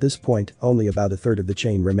 At this point, only about a third of the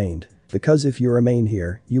chain remained. Because if you remain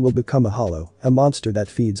here, you will become a hollow, a monster that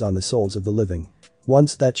feeds on the souls of the living.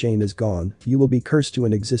 Once that chain is gone, you will be cursed to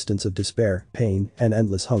an existence of despair, pain, and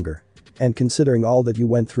endless hunger. And considering all that you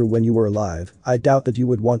went through when you were alive, I doubt that you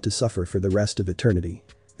would want to suffer for the rest of eternity.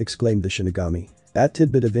 Exclaimed the Shinigami. That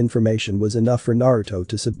tidbit of information was enough for Naruto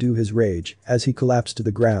to subdue his rage as he collapsed to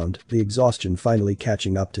the ground, the exhaustion finally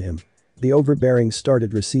catching up to him. The overbearing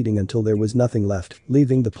started receding until there was nothing left,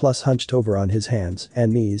 leaving the plus hunched over on his hands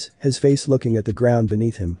and knees, his face looking at the ground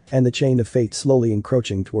beneath him, and the chain of fate slowly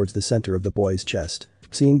encroaching towards the center of the boy's chest.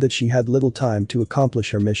 Seeing that she had little time to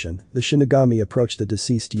accomplish her mission, the Shinigami approached the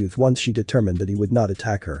deceased youth once she determined that he would not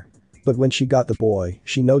attack her. But when she got the boy,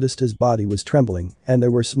 she noticed his body was trembling, and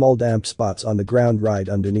there were small damp spots on the ground right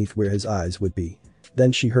underneath where his eyes would be.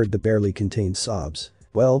 Then she heard the barely contained sobs.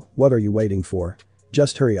 Well, what are you waiting for?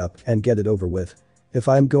 Just hurry up and get it over with. If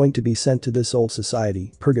I'm going to be sent to this old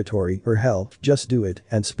society, purgatory, or hell, just do it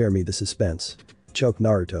and spare me the suspense. Choked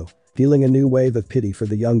Naruto. Feeling a new wave of pity for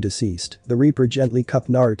the young deceased, the Reaper gently cupped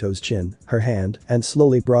Naruto's chin, her hand, and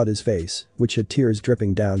slowly brought his face, which had tears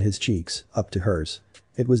dripping down his cheeks, up to hers.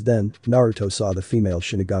 It was then, Naruto saw the female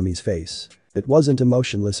Shinigami's face. It wasn't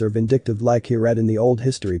emotionless or vindictive like he read in the old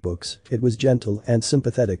history books, it was gentle and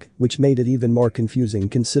sympathetic, which made it even more confusing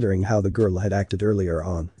considering how the girl had acted earlier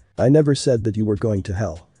on. "I never said that you were going to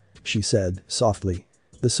hell," she said, softly.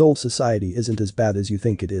 "The Soul Society isn't as bad as you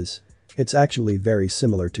think it is. It's actually very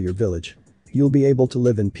similar to your village. You'll be able to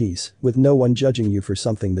live in peace, with no one judging you for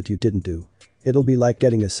something that you didn't do. It'll be like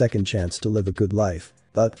getting a second chance to live a good life."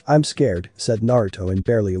 "But, I'm scared," said Naruto in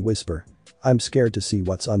barely a whisper. "I'm scared to see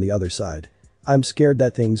what's on the other side. I'm scared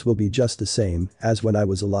that things will be just the same as when I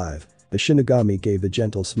was alive." The Shinigami gave a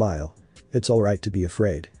gentle smile. "It's alright to be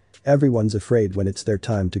afraid. Everyone's afraid when it's their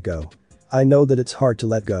time to go. I know that it's hard to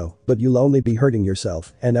let go, but you'll only be hurting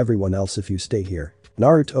yourself and everyone else if you stay here."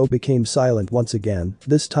 Naruto became silent once again,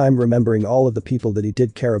 this time remembering all of the people that he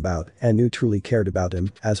did care about and knew truly cared about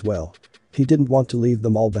him, as well. He didn't want to leave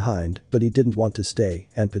them all behind, but he didn't want to stay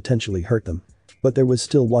and potentially hurt them. But there was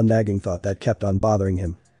still one nagging thought that kept on bothering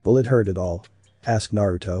him. "Will it hurt at all?" asked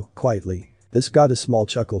Naruto, quietly. This got a small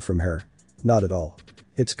chuckle from her. "Not at all.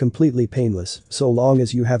 It's completely painless, so long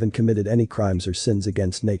as you haven't committed any crimes or sins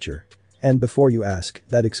against nature. And before you ask,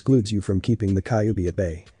 that excludes you from keeping the Kyuubi at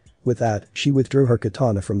bay." With that, she withdrew her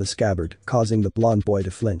katana from the scabbard, causing the blonde boy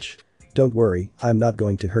to flinch. "Don't worry, I'm not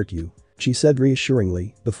going to hurt you," she said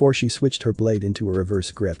reassuringly, before she switched her blade into a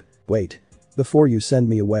reverse grip. "Wait. Before you send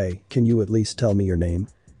me away, can you at least tell me your name?"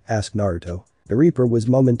 asked Naruto. The Reaper was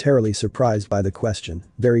momentarily surprised by the question,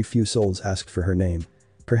 very few souls asked for her name.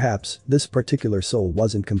 Perhaps, this particular soul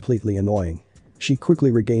wasn't completely annoying. She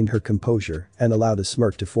quickly regained her composure and allowed a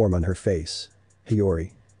smirk to form on her face.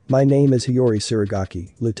 "Hiyori. My name is Hiyori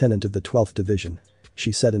Surigaki, lieutenant of the 12th Division,"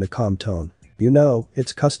 she said in a calm tone. "You know,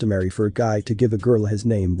 it's customary for a guy to give a girl his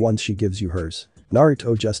name once she gives you hers."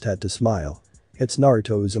 Naruto just had to smile. "It's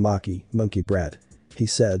Naruto Uzumaki, monkey brat," he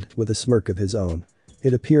said, with a smirk of his own.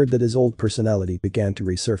 It appeared that his old personality began to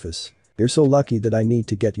resurface. "You're so lucky that I need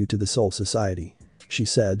to get you to the Soul Society," she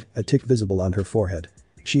said, a tick visible on her forehead.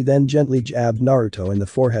 She then gently jabbed Naruto in the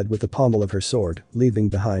forehead with the pommel of her sword, leaving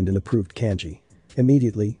behind an approved kanji.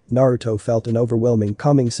 Immediately, Naruto felt an overwhelming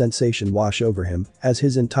calming sensation wash over him as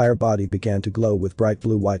his entire body began to glow with bright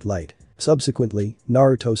blue-white light. Subsequently,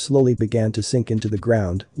 Naruto slowly began to sink into the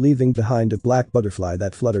ground, leaving behind a black butterfly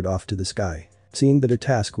that fluttered off to the sky. Seeing that her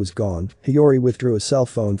task was gone, Hiyori withdrew a cell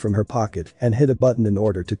phone from her pocket and hit a button in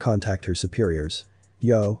order to contact her superiors.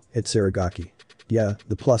 "Yo, it's Surigaki. Yeah,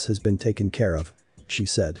 the plus has been taken care of," she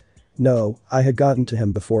said. "No, I had gotten to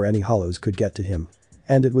him before any hollows could get to him.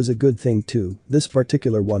 And it was a good thing too, this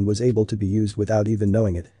particular one was able to be used without even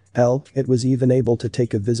knowing it. Hell, it was even able to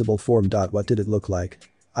take a visible form. What did it look like?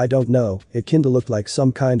 I don't know, it kinda looked like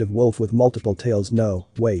some kind of wolf with multiple tails. No,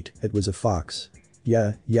 wait, it was a fox.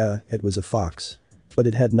 Yeah, it was a fox. But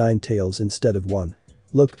it had 9 tails instead of 1.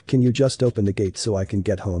 Look, can you just open the gate so I can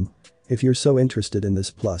get home? If you're so interested in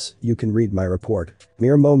this plus, you can read my report."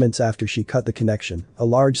 Mere moments after she cut the connection, a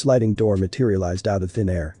large sliding door materialized out of thin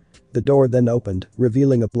air. The door then opened,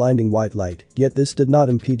 revealing a blinding white light, yet this did not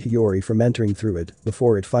impede Hiyori from entering through it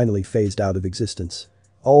before it finally phased out of existence.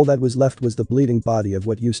 All that was left was the bleeding body of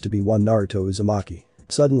what used to be one Naruto Uzumaki.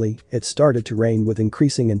 Suddenly, it started to rain with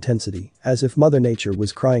increasing intensity, as if Mother Nature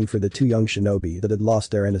was crying for the 2 young shinobi that had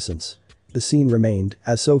lost their innocence. The scene remained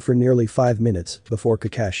as so for nearly 5 minutes before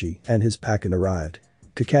Kakashi and his Pakin arrived.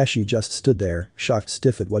 Kakashi just stood there, shocked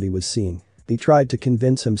stiff at what he was seeing. He tried to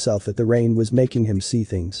convince himself that the rain was making him see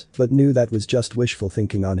things, but knew that was just wishful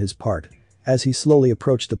thinking on his part. As he slowly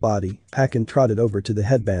approached the body, Pakin trotted over to the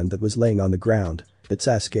headband that was laying on the ground. "It's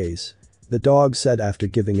Sasuke's," the dog said after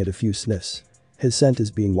giving it a few sniffs. "His scent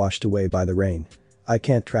is being washed away by the rain. I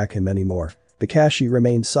can't track him anymore." Kakashi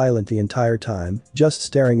remained silent the entire time, just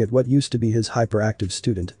staring at what used to be his hyperactive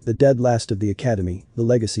student, the dead last of the academy, the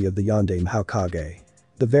legacy of the Yondaime Hokage.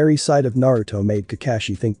 The very sight of Naruto made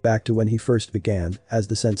Kakashi think back to when he first began as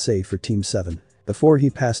the sensei for Team 7. Before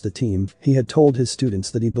he passed the team, he had told his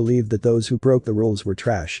students that he believed that those who broke the rules were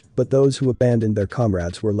trash, but those who abandoned their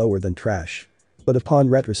comrades were lower than trash. But upon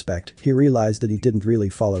retrospect, he realized that he didn't really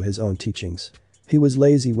follow his own teachings. He was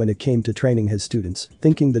lazy when it came to training his students,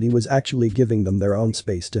 thinking that he was actually giving them their own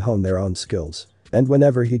space to hone their own skills. And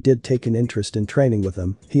whenever he did take an interest in training with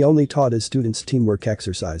them, he only taught his students teamwork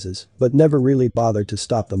exercises, but never really bothered to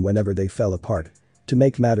stop them whenever they fell apart. To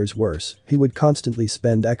make matters worse, he would constantly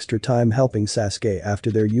spend extra time helping Sasuke after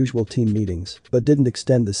their usual team meetings, but didn't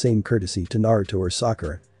extend the same courtesy to Naruto or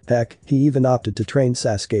Sakura. Heck, he even opted to train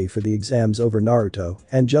Sasuke for the exams over Naruto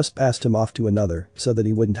and just passed him off to another so that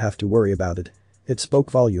he wouldn't have to worry about it. It spoke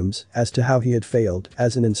volumes as to how he had failed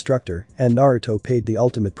as an instructor, and Naruto paid the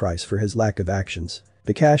ultimate price for his lack of actions.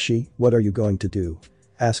 "Kakashi, what are you going to do?"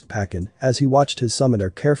 asked Pakin as he watched his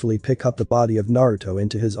summoner carefully pick up the body of Naruto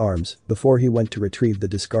into his arms before he went to retrieve the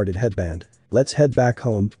discarded headband. "Let's head back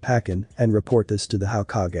home, Pakin, and report this to the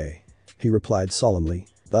Hokage," he replied solemnly.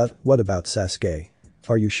 "But what about Sasuke?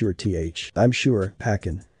 Are you sure I'm sure,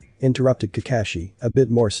 Pakin," interrupted Kakashi a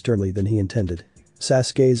bit more sternly than he intended.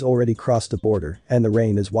 "Sasuke's already crossed the border and the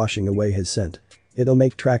rain is washing away his scent. It'll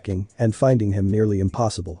make tracking and finding him nearly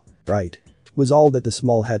impossible, right?" was all that the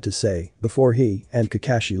small had to say before he and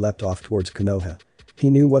Kakashi leapt off towards Konoha. He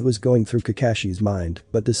knew what was going through Kakashi's mind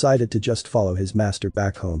but decided to just follow his master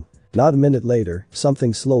back home. Not a minute later,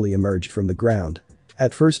 something slowly emerged from the ground.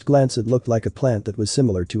 At first glance it looked like a plant that was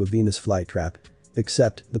similar to a Venus flytrap.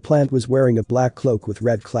 Except, the plant was wearing a black cloak with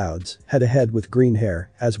red clouds, had a head with green hair,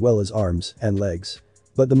 as well as arms and legs.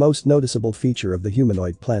 But the most noticeable feature of the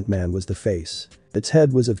humanoid plant man was the face. Its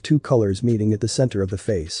head was of two colors meeting at the center of the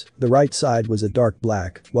face. The right side was a dark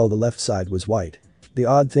black, while the left side was white. The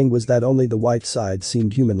odd thing was that only the white side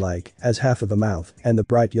seemed human-like, as half of a mouth and the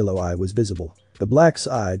bright yellow eye was visible. The black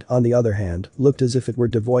side, on the other hand, looked as if it were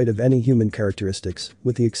devoid of any human characteristics,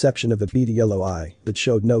 with the exception of a beady yellow eye that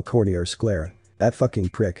showed no cornea or sclera. "That fucking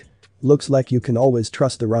prick. Looks like you can always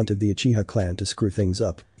trust the runt of the Uchiha clan to screw things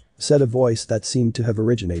up," said a voice that seemed to have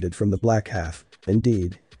originated from the black half.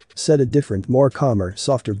 "Indeed," said a different, more calmer,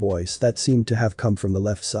 softer voice that seemed to have come from the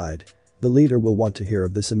left side. "The leader will want to hear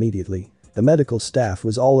of this immediately." The medical staff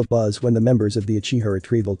was all abuzz when the members of the Uchiha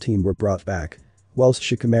retrieval team were brought back. Whilst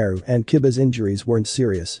Shikamaru and Kiba's injuries weren't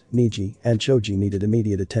serious, Neji and Choji needed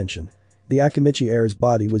immediate attention. The Akamichi heir's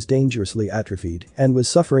body was dangerously atrophied and was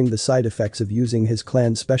suffering the side effects of using his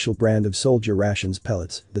clan's special brand of soldier rations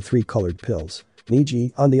pellets, the three-colored pills.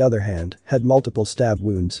 Neji, on the other hand, had multiple stab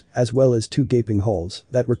wounds, as well as two gaping holes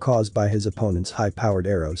that were caused by his opponent's high-powered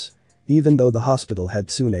arrows. Even though the hospital had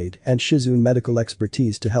Tsunade and Shizune medical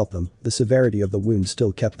expertise to help them, the severity of the wounds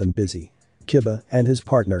still kept them busy. Kiba and his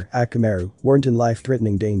partner, Akamaru, weren't in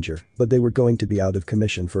life-threatening danger, but they were going to be out of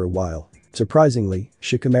commission for a while. Surprisingly,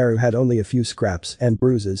 Shikamaru had only a few scraps and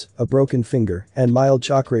bruises, a broken finger, and mild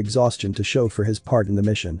chakra exhaustion to show for his part in the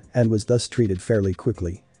mission, and was thus treated fairly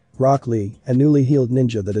quickly. Rock Lee, a newly healed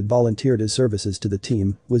ninja that had volunteered his services to the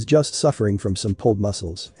team, was just suffering from some pulled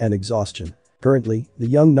muscles and exhaustion. Currently, the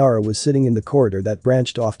young Nara was sitting in the corridor that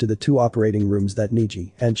branched off to the two operating rooms that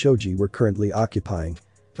Neji and Choji were currently occupying.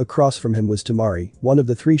 Across from him was Temari, one of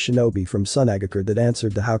the three shinobi from Sunagakure that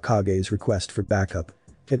answered the Hokage's request for backup.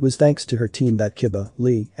 It was thanks to her team that Kiba,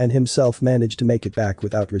 Lee, and himself managed to make it back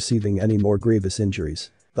without receiving any more grievous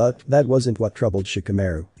injuries. But that wasn't what troubled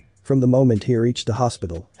Shikamaru. From the moment he reached the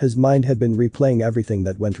hospital, his mind had been replaying everything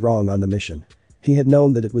that went wrong on the mission. He had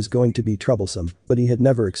known that it was going to be troublesome, but he had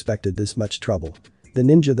never expected this much trouble. The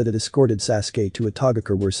ninja that had escorted Sasuke to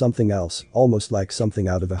Itagakure were something else, almost like something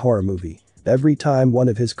out of a horror movie. Every time one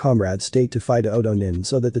of his comrades stayed to fight a Odo-nin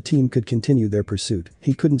so that the team could continue their pursuit,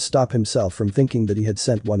 he couldn't stop himself from thinking that he had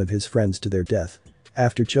sent one of his friends to their death.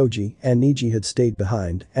 After Choji and Neji had stayed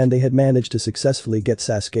behind and they had managed to successfully get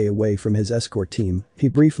Sasuke away from his escort team, he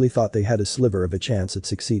briefly thought they had a sliver of a chance at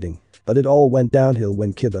succeeding. But it all went downhill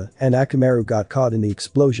when Kiba and Akamaru got caught in the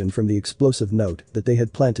explosion from the explosive note that they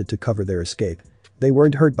had planted to cover their escape. They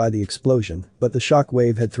weren't hurt by the explosion, but the shock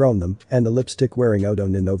wave had thrown them and the lipstick-wearing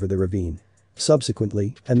Odo-nin over the ravine.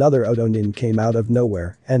 Subsequently, another Odo-nin came out of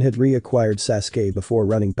nowhere and had reacquired Sasuke before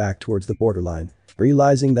running back towards the borderline.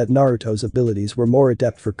 Realizing that Naruto's abilities were more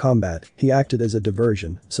adept for combat, he acted as a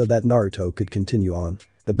diversion so that Naruto could continue on.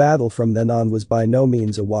 The battle from then on was by no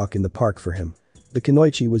means a walk in the park for him. The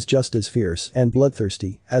Kunoichi was just as fierce and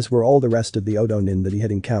bloodthirsty as were all the rest of the Odo-nin that he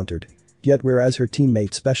had encountered. Yet whereas her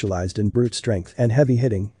teammate specialized in brute strength and heavy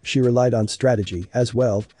hitting, she relied on strategy as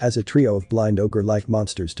well as a trio of blind ogre-like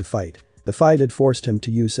monsters to fight. The fight had forced him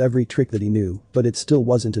to use every trick that he knew, but it still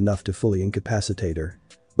wasn't enough to fully incapacitate her.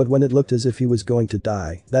 But when it looked as if he was going to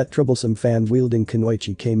die, that troublesome fan-wielding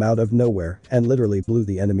Kunoichi came out of nowhere and literally blew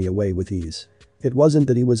the enemy away with ease. It wasn't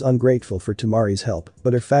that he was ungrateful for Temari's help,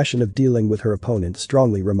 but her fashion of dealing with her opponent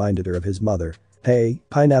strongly reminded her of his mother. "Hey,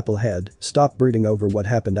 Pineapple Head, stop brooding over what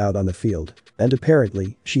happened out on the field." And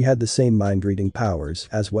apparently, she had the same mind-reading powers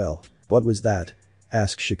as well. "What was that?"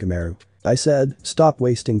 asked Shikamaru. "I said, stop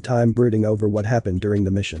wasting time brooding over what happened during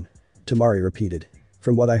the mission," Temari repeated.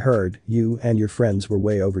 "From what I heard, you and your friends were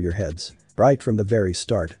way over your heads." Right from the very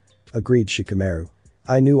start. Agreed Shikamaru.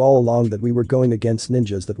 I knew all along that we were going against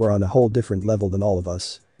ninjas that were on a whole different level than all of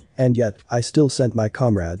us. And yet, I still sent my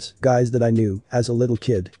comrades, guys that I knew, as a little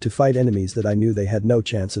kid, to fight enemies that I knew they had no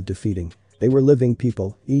chance of defeating. They were living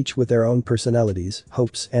people, each with their own personalities,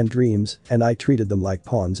 hopes and dreams, and I treated them like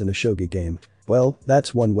pawns in a shogi game. Well,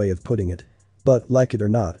 that's one way of putting it. But, like it or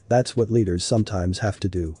not, that's what leaders sometimes have to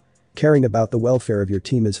do. Caring about the welfare of your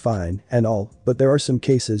team is fine and all, but there are some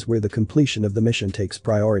cases where the completion of the mission takes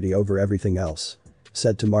priority over everything else.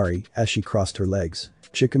 Said Tamari as she crossed her legs.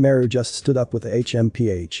 Shikamaru just stood up with a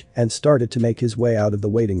HMPH and started to make his way out of the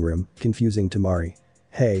waiting room, confusing Tamari.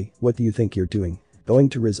 Hey, what do you think you're doing? Going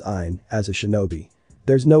to resign as a shinobi?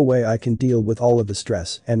 There's no way I can deal with all of the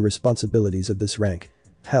stress and responsibilities of this rank.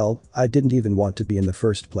 Hell, I didn't even want to be in the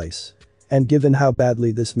first place. And given how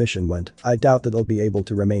badly this mission went, I doubt that I'll be able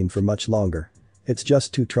to remain for much longer. It's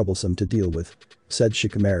just too troublesome to deal with. Said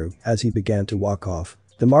Shikamaru as he began to walk off.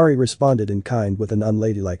 Tamari responded in kind with an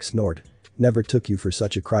unladylike snort. Never took you for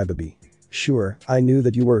such a crybaby. Sure, I knew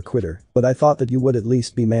that you were a quitter, but I thought that you would at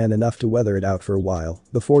least be man enough to weather it out for a while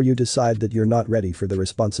before you decide that you're not ready for the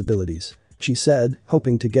responsibilities. She said,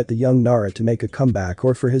 hoping to get the young Nara to make a comeback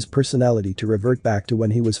or for his personality to revert back to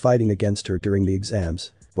when he was fighting against her during the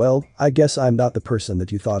exams. Well, I guess I'm not the person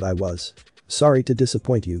that you thought I was. Sorry to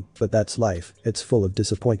disappoint you, but that's life, it's full of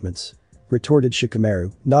disappointments. Retorted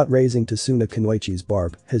Shikamaru, not raising to Suna Konoichi's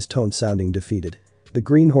barb, his tone sounding defeated. The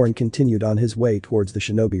greenhorn continued on his way towards the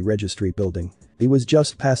Shinobi Registry building. He was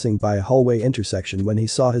just passing by a hallway intersection when he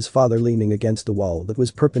saw his father leaning against the wall that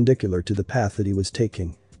was perpendicular to the path that he was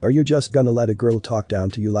taking. Are you just gonna let a girl talk down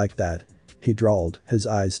to you like that? He drawled, his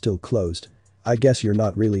eyes still closed. I guess you're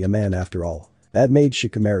not really a man after all. That made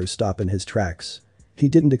Shikamaru stop in his tracks. He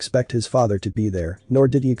didn't expect his father to be there, nor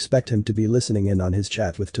did he expect him to be listening in on his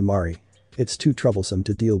chat with Tamari. It's too troublesome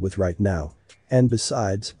to deal with right now. And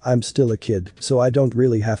besides, I'm still a kid, so I don't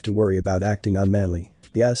really have to worry about acting unmanly.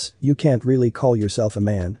 Yes, you can't really call yourself a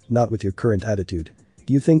man, not with your current attitude.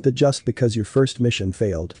 Do you think that just because your first mission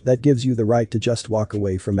failed, that gives you the right to just walk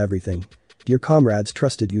away from everything? Your comrades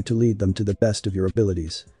trusted you to lead them to the best of your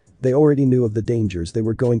abilities. They already knew of the dangers they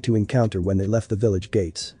were going to encounter when they left the village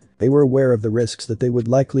gates. They were aware of the risks that they would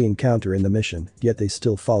likely encounter in the mission, yet they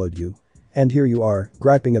still followed you. And here you are,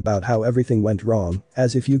 griping about how everything went wrong,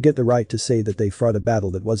 as if you get the right to say that they fought a battle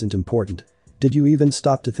that wasn't important. Did you even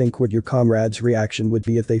stop to think what your comrades' reaction would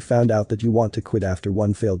be if they found out that you want to quit after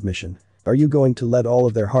one failed mission? Are you going to let all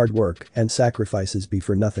of their hard work and sacrifices be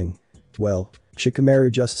for nothing? Well,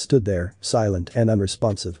 Shikamaru just stood there, silent and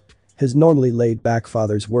unresponsive. His normally laid-back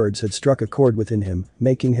father's words had struck a chord within him,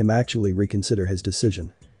 making him actually reconsider his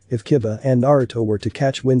decision. If Kiba and Naruto were to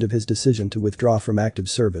catch wind of his decision to withdraw from active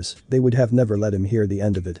service, they would have never let him hear the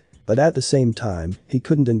end of it. But at the same time, he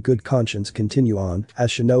couldn't in good conscience continue on as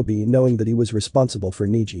shinobi knowing that he was responsible for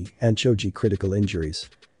Niji and Choji critical injuries.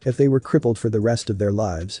 If they were crippled for the rest of their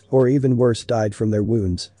lives, or even worse died from their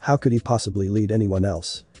wounds, how could he possibly lead anyone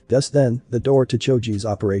else? Just then, the door to Choji's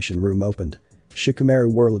operation room opened.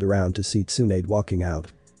 Shikamaru whirled around to see Tsunade walking out.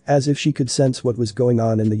 As if she could sense what was going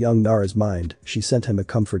on in the young Nara's mind, she sent him a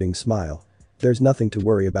comforting smile. There's nothing to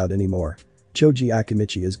worry about anymore. Choji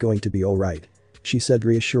Akimichi is going to be alright. She said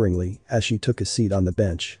reassuringly as she took a seat on the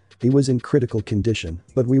bench. He was in critical condition,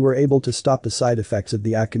 but we were able to stop the side effects of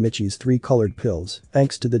the Akimichi's 3 colored pills,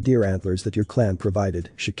 thanks to the deer antlers that your clan provided,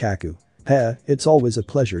 Shikaku. It's always a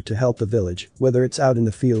pleasure to help the village, whether it's out in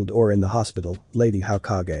the field or in the hospital, Lady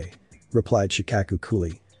Hokage. Replied Shikaku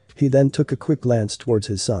coolly. He then took a quick glance towards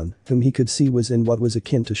his son, whom he could see was in what was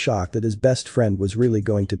akin to shock that his best friend was really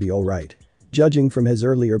going to be alright. Judging from his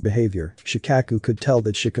earlier behavior, Shikaku could tell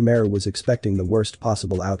that Shikamaru was expecting the worst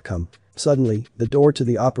possible outcome. Suddenly, the door to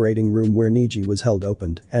the operating room where Niji was held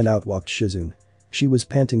opened, and out walked Shizune. She was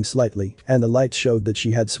panting slightly, and the lights showed that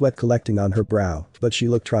she had sweat collecting on her brow, but she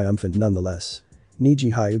looked triumphant nonetheless.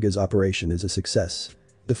 Niji Hyuga's operation is a success.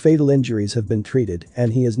 The fatal injuries have been treated,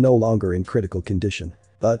 and he is no longer in critical condition.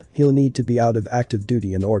 But he'll need to be out of active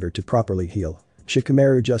duty in order to properly heal.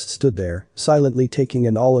 Shikamaru just stood there, silently taking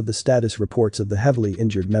in all of the status reports of the heavily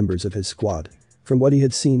injured members of his squad. From what he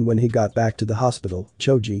had seen when he got back to the hospital,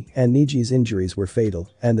 Choji and Niji's injuries were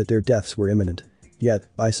fatal and that their deaths were imminent. Yet,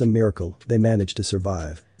 by some miracle, they managed to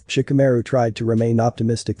survive. Shikamaru tried to remain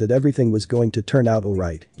optimistic that everything was going to turn out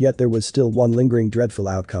alright, yet there was still one lingering dreadful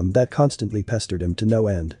outcome that constantly pestered him to no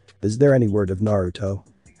end. Is there any word of Naruto?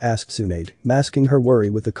 Asked Tsunade, masking her worry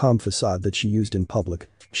with the calm facade that she used in public.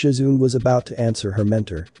 Shizune was about to answer her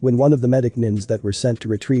mentor when one of the medic nins that were sent to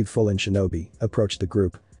retrieve fallen shinobi approached the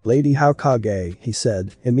group. Lady Hokage, he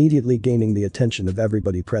said, immediately gaining the attention of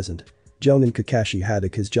everybody present. Jonin Kakashi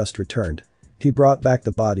Haddock has just returned. He brought back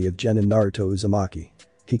the body of Genin Naruto Uzumaki.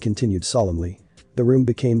 He continued solemnly. The room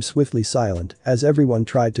became swiftly silent as everyone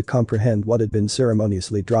tried to comprehend what had been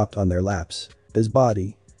ceremoniously dropped on their laps. His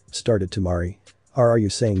body? Started Temari. Are you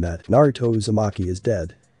saying that Naruto Uzumaki is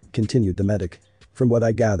dead? Continued the medic. From what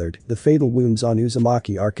I gathered, the fatal wounds on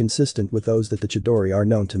Uzumaki are consistent with those that the Chidori are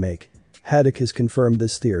known to make. Haddock has confirmed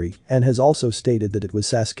this theory and has also stated that it was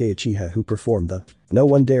Sasuke Uchiha who performed the. No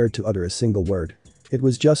one dared to utter a single word. It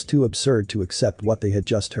was just too absurd to accept what they had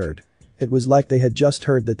just heard. It was like they had just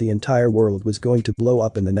heard that the entire world was going to blow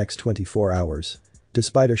up in the next 24 hours.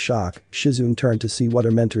 Despite her shock, Shizune turned to see what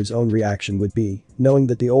her mentor's own reaction would be, knowing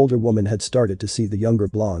that the older woman had started to see the younger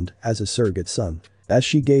blonde as a surrogate son. As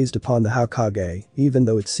she gazed upon the Hokage, even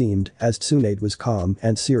though it seemed as Tsunade was calm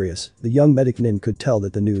and serious, the young medic nin could tell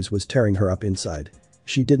that the news was tearing her up inside.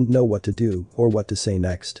 She didn't know what to do or what to say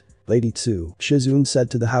next. Lady Tsu, Shizune said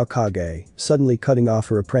to the Hokage, suddenly cutting off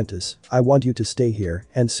her apprentice, I want you to stay here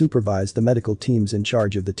and supervise the medical teams in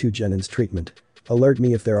charge of the two genins' treatment. Alert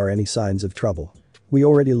me if there are any signs of trouble. We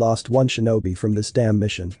already lost one shinobi from this damn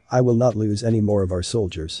mission, I will not lose any more of our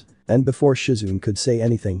soldiers. And before Shizune could say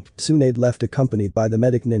anything, Tsunade left accompanied by the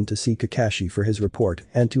medic nin to see Kakashi for his report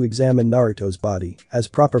and to examine Naruto's body, as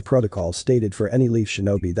proper protocol stated for any leaf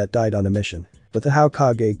shinobi that died on a mission. With the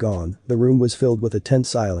Hokage gone, the room was filled with a tense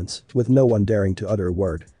silence, with no one daring to utter a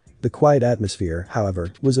word. The quiet atmosphere,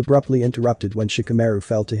 however, was abruptly interrupted when Shikamaru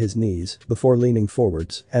fell to his knees before leaning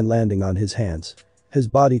forwards and landing on his hands. His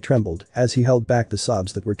body trembled as he held back the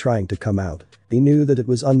sobs that were trying to come out. He knew that it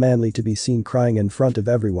was unmanly to be seen crying in front of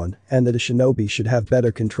everyone and that a shinobi should have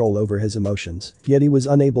better control over his emotions, yet he was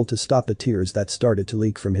unable to stop the tears that started to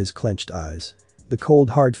leak from his clenched eyes. The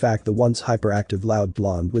cold hard fact the once hyperactive loud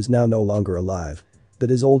blonde was now no longer alive. That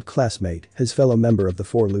his old classmate, his fellow member of the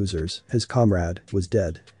Four Losers, his comrade, was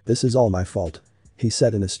dead. This is all my fault. He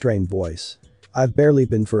said in a strained voice. I've barely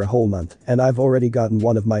been for a whole month and I've already gotten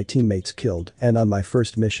one of my teammates killed and on my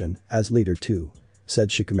first mission, as leader too. Said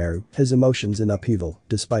Shikamaru, his emotions in upheaval,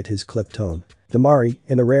 despite his clipped tone. Temari,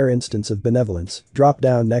 in a rare instance of benevolence, dropped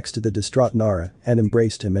down next to the distraught Nara and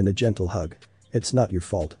embraced him in a gentle hug. It's not your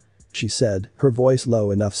fault. She said, her voice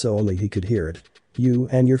low enough so only he could hear it. You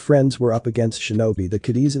and your friends were up against shinobi that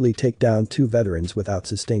could easily take down two veterans without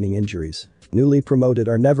sustaining injuries. Newly promoted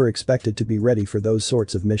are never expected to be ready for those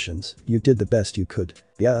sorts of missions. You did the best you could.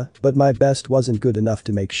 Yeah, but my best wasn't good enough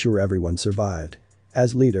to make sure everyone survived.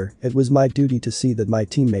 As leader, it was my duty to see that my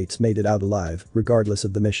teammates made it out alive, regardless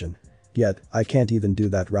of the mission. Yet, I can't even do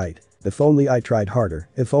that right. If only I tried harder,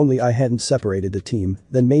 if only I hadn't separated the team,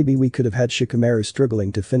 then maybe we could have had Shikamaru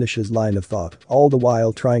struggling to finish his line of thought, all the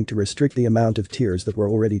while trying to restrict the amount of tears that were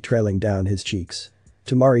already trailing down his cheeks.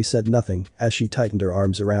 Temari said nothing as she tightened her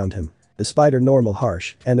arms around him. Despite her normal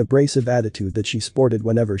harsh and abrasive attitude that she sported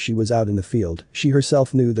whenever she was out in the field, she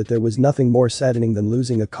herself knew that there was nothing more saddening than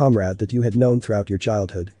losing a comrade that you had known throughout your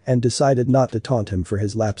childhood and decided not to taunt him for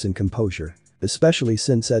his lapse in composure. Especially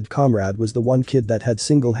since said comrade was the one kid that had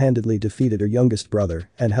single-handedly defeated her youngest brother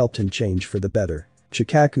and helped him change for the better.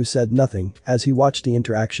 Chikaku said nothing as he watched the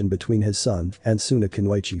interaction between his son and Suna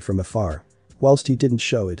Kunoichi from afar. Whilst he didn't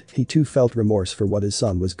show it, he too felt remorse for what his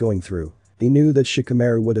son was going through. He knew that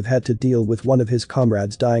Shikamaru would have had to deal with one of his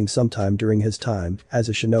comrades dying sometime during his time as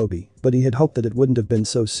a shinobi, but he had hoped that it wouldn't have been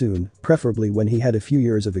so soon, preferably when he had a few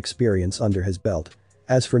years of experience under his belt.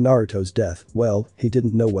 As for Naruto's death, well, he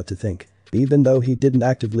didn't know what to think. Even though he didn't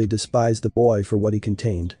actively despise the boy for what he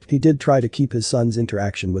contained, he did try to keep his son's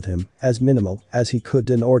interaction with him as minimal as he could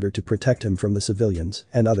in order to protect him from the civilians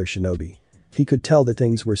and other shinobi. He could tell that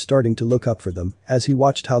things were starting to look up for them as he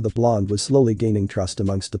watched how the blonde was slowly gaining trust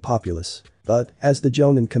amongst the populace. But, as the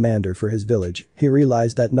Jonin commander for his village, he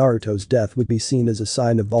realized that Naruto's death would be seen as a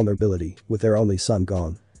sign of vulnerability, with their only son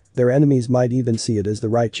gone. Their enemies might even see it as the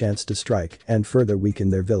right chance to strike and further weaken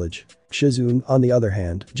their village. Shizune, on the other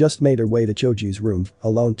hand, just made her way to Choji's room, a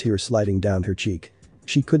lone tear sliding down her cheek.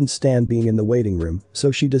 She couldn't stand being in the waiting room,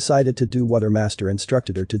 so she decided to do what her master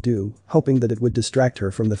instructed her to do, hoping that it would distract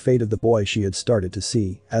her from the fate of the boy she had started to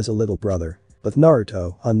see as a little brother. With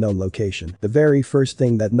Naruto, unknown location. The very first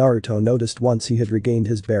thing that Naruto noticed once he had regained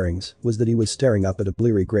his bearings was that he was staring up at a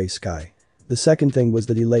bleary gray sky. The second thing was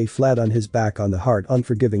that he lay flat on his back on the hard,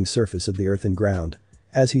 unforgiving surface of the earthen ground.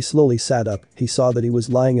 As he slowly sat up, he saw that he was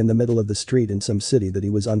lying in the middle of the street in some city that he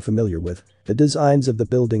was unfamiliar with. The designs of the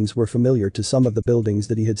buildings were familiar to some of the buildings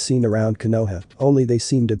that he had seen around Konoha, only they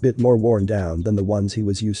seemed a bit more worn down than the ones he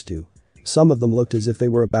was used to. Some of them looked as if they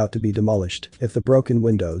were about to be demolished if the broken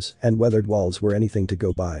windows and weathered walls were anything to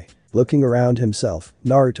go by. Looking around himself,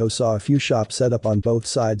 Naruto saw a few shops set up on both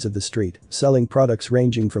sides of the street, selling products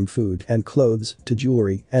ranging from food and clothes to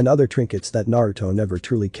jewelry and other trinkets that Naruto never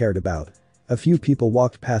truly cared about. A few people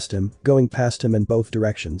walked past him, going past him in both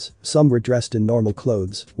directions. Some were dressed in normal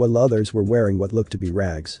clothes, while others were wearing what looked to be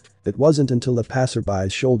rags. It wasn't until a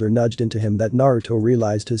passerby's shoulder nudged into him that Naruto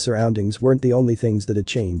realized his surroundings weren't the only things that had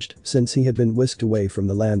changed since he had been whisked away from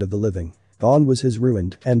the land of the living. Gone was his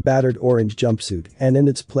ruined and battered orange jumpsuit, and in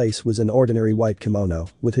its place was an ordinary white kimono,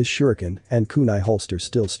 with his shuriken and kunai holster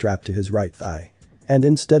still strapped to his right thigh. And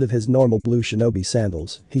instead of his normal blue shinobi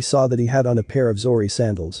sandals, he saw that he had on a pair of Zori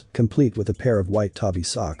sandals, complete with a pair of white tabi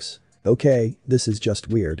socks. Okay, this is just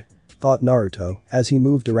weird, thought Naruto as he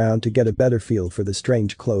moved around to get a better feel for the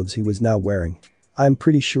strange clothes he was now wearing. I'm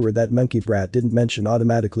pretty sure that monkey brat didn't mention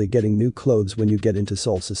automatically getting new clothes when you get into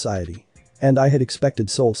Soul Society. And I had expected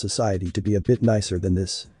Soul Society to be a bit nicer than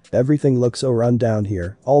this. Everything looks so run down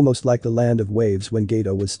here, almost like the land of waves when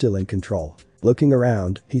Gato was still in control. Looking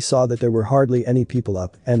around, he saw that there were hardly any people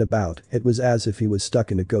up and about. It was as if he was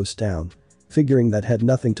stuck in a ghost town. Figuring that had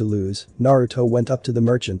nothing to lose, Naruto went up to the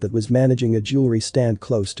merchant that was managing a jewelry stand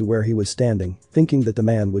close to where he was standing, thinking that the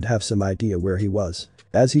man would have some idea where he was.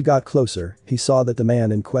 As he got closer, he saw that the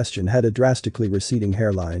man in question had a drastically receding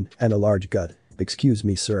hairline and a large gut. "Excuse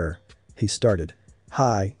me, sir," he started.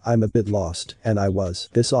 "Hi, I'm a bit lost, and I was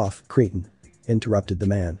this off, cretin," interrupted the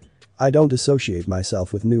man. "I don't associate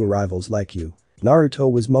myself with new arrivals like you."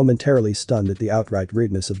 Naruto was momentarily stunned at the outright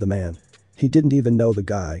rudeness of the man. He didn't even know the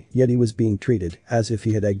guy, yet he was being treated as if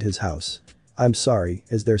he had egged his house. "I'm sorry,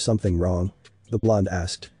 is there something wrong?" the blonde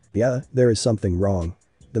asked. "Yeah, there is something wrong,"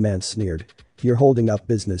 the man sneered. "You're holding up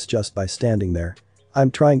business just by standing there. I'm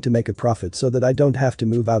trying to make a profit so that I don't have to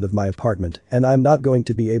move out of my apartment, and I'm not going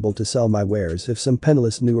to be able to sell my wares if some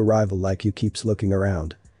penniless new arrival like you keeps looking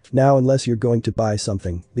around. Now unless you're going to buy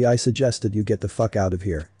something, I suggest that you get the fuck out of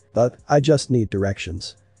here." "But, I just need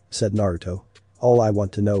directions," said Naruto. "All I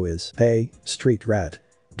want to know is, hey, street rat.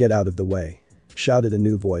 Get out of the way," shouted a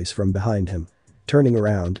new voice from behind him. Turning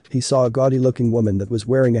around, he saw a gaudy-looking woman that was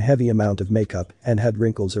wearing a heavy amount of makeup and had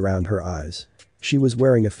wrinkles around her eyes. She was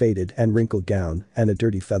wearing a faded and wrinkled gown and a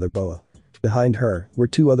dirty feather boa. Behind her were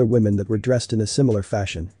two other women that were dressed in a similar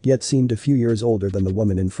fashion, yet seemed a few years older than the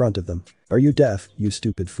woman in front of them. "Are you deaf, you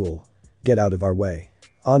stupid fool? Get out of our way.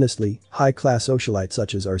 Honestly, high-class socialites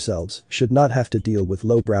such as ourselves should not have to deal with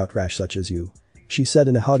lowbrow trash such as you," she said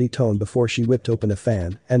in a haughty tone before she whipped open a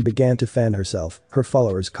fan and began to fan herself, her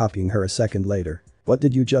followers copying her a second later. "What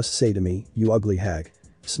did you just say to me, you ugly hag?"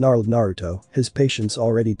 snarled Naruto, his patience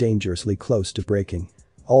already dangerously close to breaking.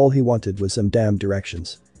 All he wanted was some damn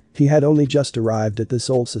directions. He had only just arrived at the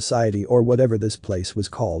Soul Society or whatever this place was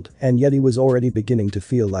called, and yet he was already beginning to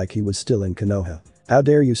feel like he was still in Konoha. "How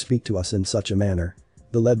dare you speak to us in such a manner?"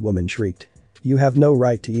 the lead woman shrieked. "You have no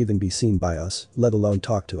right to even be seen by us, let alone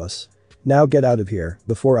talk to us. Now get out of here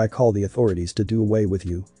before I call the authorities to do away with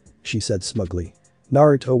you," she said smugly.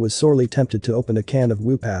 Naruto was sorely tempted to open a can of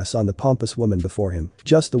woo-pass on the pompous woman before him.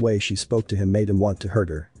 Just the way she spoke to him made him want to hurt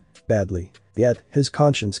her badly. Yet, his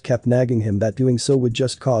conscience kept nagging him that doing so would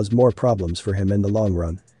just cause more problems for him in the long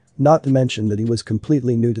run. Not to mention that he was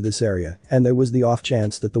completely new to this area, and there was the off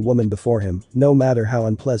chance that the woman before him, no matter how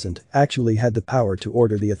unpleasant, actually had the power to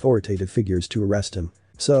order the authoritative figures to arrest him.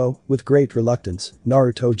 So, with great reluctance,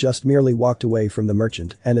 Naruto just merely walked away from the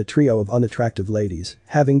merchant and a trio of unattractive ladies,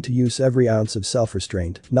 having to use every ounce of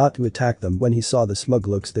self-restraint not to attack them when he saw the smug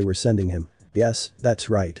looks they were sending him. "Yes, that's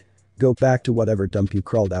right. Go back to whatever dump you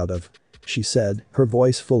crawled out of," she said, her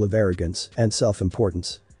voice full of arrogance and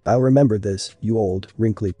self-importance. "I'll remember this, you old,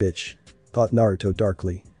 wrinkly bitch," thought Naruto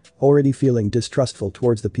darkly. Already feeling distrustful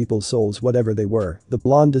towards the people's souls whatever they were, the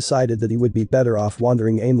blonde decided that he would be better off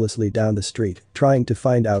wandering aimlessly down the street, trying to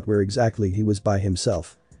find out where exactly he was by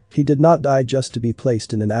himself. He did not die just to be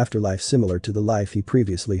placed in an afterlife similar to the life he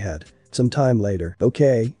previously had. Some time later,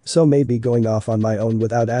 okay, so maybe going off on my own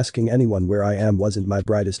without asking anyone where I am wasn't my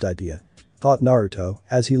brightest idea, thought Naruto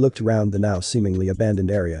as he looked around the now seemingly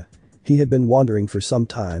abandoned area. He had been wandering for some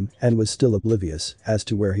time and was still oblivious as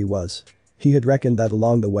to where he was. He had reckoned that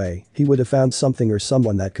along the way, he would have found something or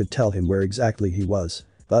someone that could tell him where exactly he was.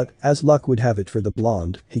 But, as luck would have it for the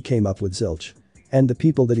blonde, he came up with zilch. And the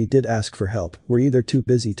people that he did ask for help were either too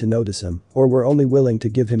busy to notice him or were only willing to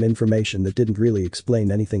give him information that didn't really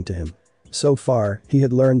explain anything to him. So far, he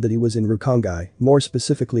had learned that he was in Rukongai, more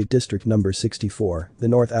specifically district number 64, the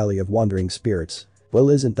North Alley of Wandering Spirits. Well,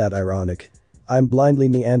 isn't that ironic? I'm blindly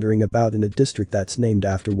meandering about in a district that's named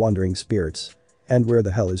after wandering spirits. And where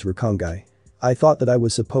the hell is Rukongai? I thought that I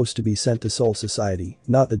was supposed to be sent to Soul Society,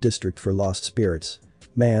 not the district for lost spirits.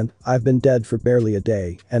 Man, I've been dead for barely a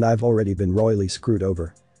day and I've already been royally screwed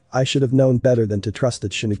over. I should have known better than to trust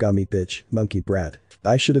that Shinigami bitch, monkey brat.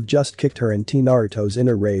 I should have just kicked her and Naruto's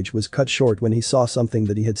inner rage was cut short when he saw something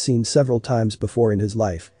that he had seen several times before in his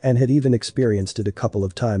life and had even experienced it a couple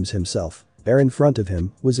of times himself. There in front of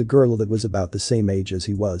him was a girl that was about the same age as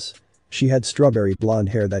he was. She had strawberry blonde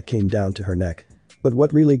hair that came down to her neck. But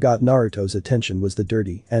what really got Naruto's attention was the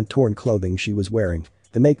dirty and torn clothing she was wearing.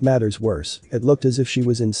 To make matters worse, it looked as if she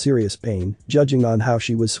was in serious pain, judging on how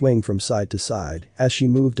she was swaying from side to side as she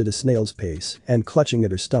moved at a snail's pace and clutching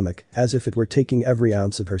at her stomach as if it were taking every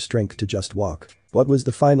ounce of her strength to just walk. What was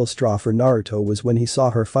the final straw for Naruto was when he saw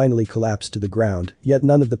her finally collapse to the ground, yet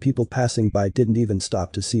none of the people passing by didn't even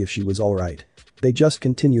stop to see if she was alright. They just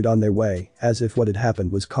continued on their way, as if what had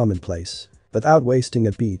happened was commonplace. Without wasting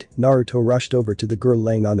a beat, Naruto rushed over to the girl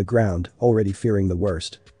laying on the ground, already fearing the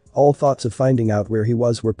worst. All thoughts of finding out where he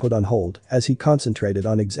was were put on hold as he concentrated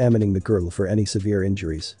on examining the girl for any severe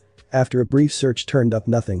injuries. After a brief search turned up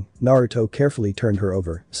nothing, Naruto carefully turned her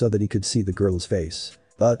over so that he could see the girl's face.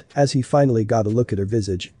 But, as he finally got a look at her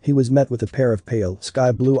visage, he was met with a pair of pale,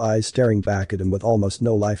 sky blue eyes staring back at him with almost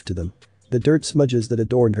no life to them. The dirt smudges that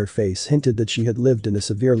adorned her face hinted that she had lived in a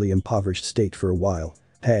severely impoverished state for a while.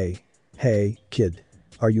 Hey, kid.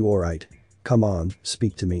 Are you alright? Come on,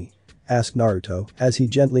 speak to me. Asked Naruto as he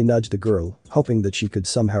gently nudged the girl, hoping that she could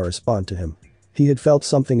somehow respond to him. He had felt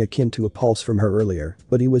something akin to a pulse from her earlier,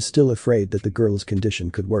 but he was still afraid that the girl's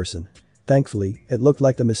condition could worsen. Thankfully, it looked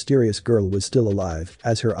like the mysterious girl was still alive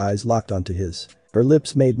as her eyes locked onto his. Her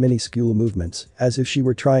lips made minuscule movements as if she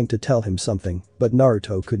were trying to tell him something, but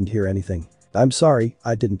Naruto couldn't hear anything. I'm sorry,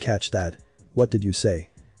 I didn't catch that. What did you say?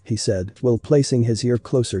 He said, while placing his ear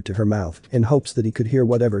closer to her mouth in hopes that he could hear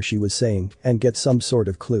whatever she was saying and get some sort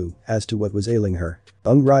of clue as to what was ailing her.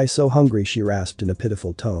 "Ungrai so hungry," she rasped in a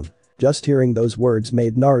pitiful tone. Just hearing those words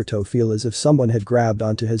made Naruto feel as if someone had grabbed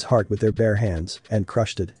onto his heart with their bare hands and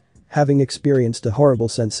crushed it. Having experienced a horrible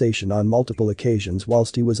sensation on multiple occasions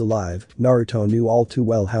whilst he was alive, Naruto knew all too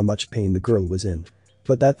well how much pain the girl was in.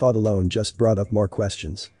 But that thought alone just brought up more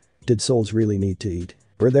questions. Did souls really need to eat?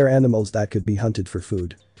 Were there animals that could be hunted for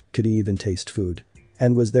food? Could he even taste food?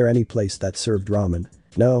 And was there any place that served ramen?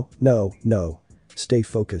 No. Stay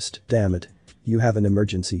focused, damn it. You have an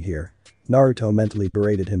emergency here. Naruto mentally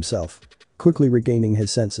berated himself. Quickly regaining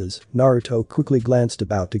his senses, Naruto quickly glanced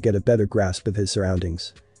about to get a better grasp of his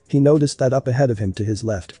surroundings. He noticed that up ahead of him to his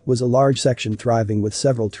left was a large section thriving with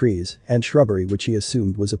several trees and shrubbery which he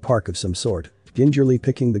assumed was a park of some sort. Gingerly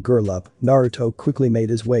picking the girl up, Naruto quickly made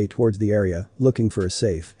his way towards the area, looking for a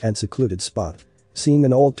safe and secluded spot. Seeing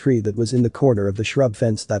an old tree that was in the corner of the shrub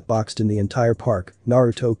fence that boxed in the entire park,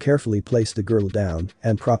 Naruto carefully placed the girl down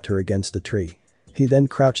and propped her against the tree. He then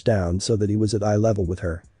crouched down so that he was at eye level with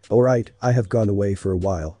her. Alright, I have gone away for a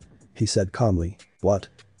while. He said calmly. What?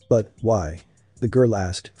 But, why? The girl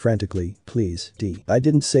asked, frantically, please, I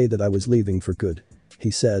didn't say that I was leaving for good.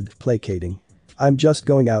 He said, placating. I'm just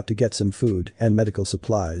going out to get some food and medical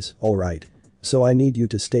supplies, alright. So I need you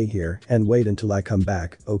to stay here and wait until I come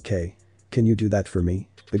back, okay? Can you do that for me?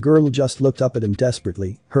 The girl just looked up at him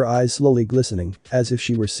desperately, her eyes slowly glistening, as if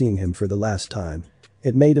she were seeing him for the last time.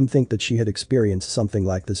 It made him think that she had experienced something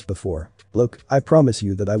like this before. Look, I promise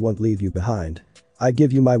you that I won't leave you behind. I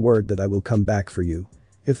give you my word that I will come back for you.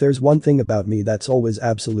 If there's one thing about me that's always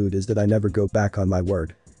absolute is that I never go back on my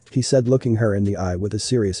word. He said, looking her in the eye with a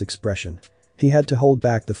serious expression. He had to hold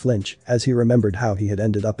back the flinch as he remembered how he had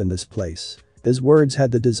ended up in this place. His words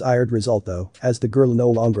had the desired result though, as the girl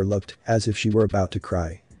no longer looked as if she were about to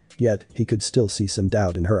cry. Yet, he could still see some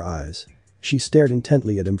doubt in her eyes. She stared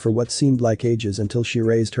intently at him for what seemed like ages until she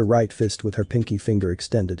raised her right fist with her pinky finger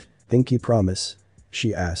extended. Pinky promise?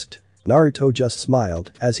 She asked. Naruto just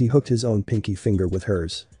smiled as he hooked his own pinky finger with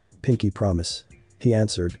hers. Pinky promise. He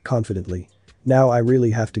answered, confidently. Now I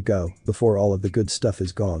really have to go, before all of the good stuff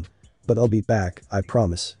is gone. But I'll be back, I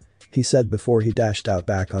promise. He said before he dashed out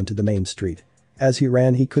back onto the main street. As he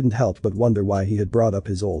ran he couldn't help but wonder why he had brought up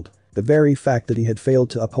his old. The very fact that he had failed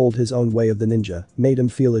to uphold his own way of the ninja made him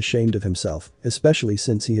feel ashamed of himself, especially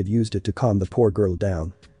since he had used it to calm the poor girl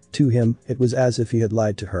down. To him, it was as if he had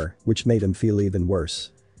lied to her, which made him feel even worse.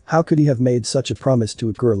 How could he have made such a promise to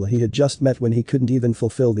a girl he had just met when he couldn't even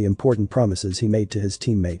fulfill the important promises he made to his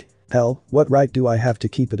teammate? Hell, what right do I have to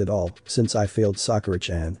keep it at all, since I failed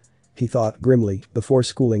Sakura-chan? He thought grimly before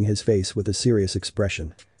schooling his face with a serious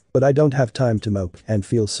expression. But I don't have time to mope and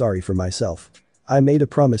feel sorry for myself. I made a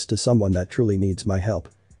promise to someone that truly needs my help.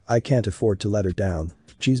 I can't afford to let her down.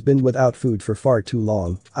 She's been without food for far too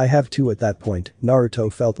long, I have too. At that point,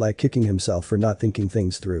 Naruto felt like kicking himself for not thinking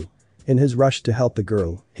things through. In his rush to help the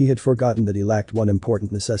girl, he had forgotten that he lacked one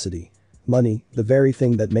important necessity. Money, the very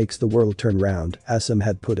thing that makes the world turn round, as Sam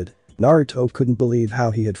had put it. Naruto couldn't believe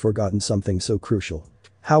how he had forgotten something so crucial.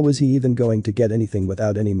 How was he even going to get anything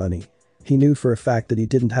without any money? He knew for a fact that he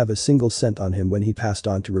didn't have a single cent on him when he passed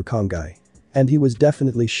on to Rukongai. And he was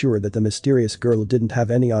definitely sure that the mysterious girl didn't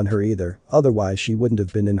have any on her either, otherwise she wouldn't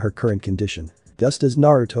have been in her current condition. Just as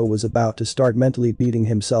Naruto was about to start mentally beating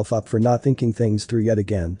himself up for not thinking things through yet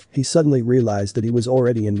again, he suddenly realized that he was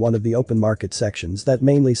already in one of the open market sections that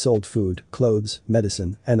mainly sold food, clothes,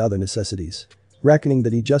 medicine, and other necessities. Reckoning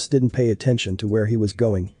that he just didn't pay attention to where he was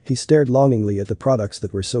going, he stared longingly at the products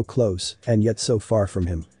that were so close and yet so far from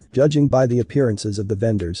him. Judging by the appearances of the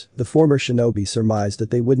vendors, the former shinobi surmised that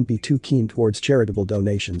they wouldn't be too keen towards charitable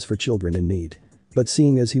donations for children in need. But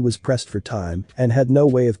seeing as he was pressed for time and had no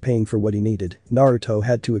way of paying for what he needed, Naruto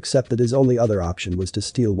had to accept that his only other option was to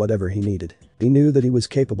steal whatever he needed. He knew that he was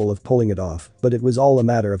capable of pulling it off, but it was all a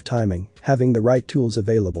matter of timing, having the right tools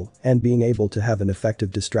available, and being able to have an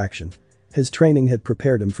effective distraction. His training had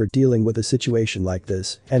prepared him for dealing with a situation like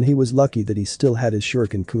this, and he was lucky that he still had his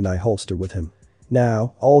shuriken kunai holster with him.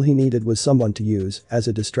 Now, all he needed was someone to use as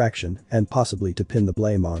a distraction and possibly to pin the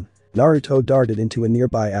blame on. Naruto darted into a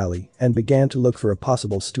nearby alley and began to look for a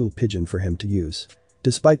possible stool pigeon for him to use.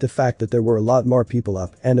 Despite the fact that there were a lot more people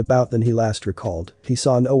up and about than he last recalled, he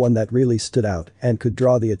saw no one that really stood out and could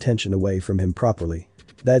draw the attention away from him properly.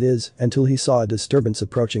 That is, until he saw a disturbance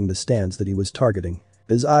approaching the stands that he was targeting.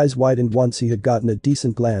 His eyes widened once he had gotten a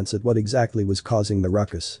decent glance at what exactly was causing the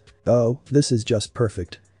ruckus. Oh, this is just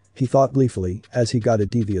perfect. He thought gleefully as he got a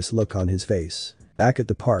devious look on his face. Back at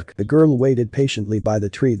the park, the girl waited patiently by the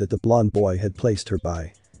tree that the blonde boy had placed her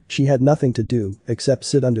by. She had nothing to do except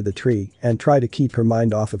sit under the tree and try to keep her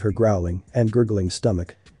mind off of her growling and gurgling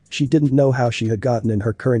stomach. She didn't know how she had gotten in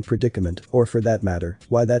her current predicament or for that matter,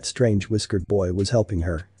 why that strange whiskered boy was helping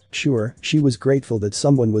her. Sure, she was grateful that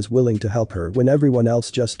someone was willing to help her when everyone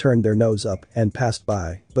else just turned their nose up and passed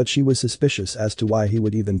by, but she was suspicious as to why he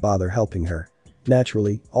would even bother helping her.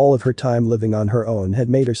 Naturally, all of her time living on her own had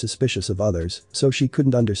made her suspicious of others, so she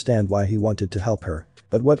couldn't understand why he wanted to help her.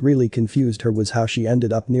 But what really confused her was how she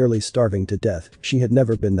ended up nearly starving to death. She had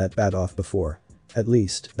never been that bad off before. At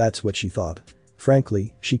least, that's what she thought.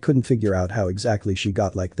 Frankly, she couldn't figure out how exactly she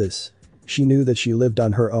got like this. She knew that she lived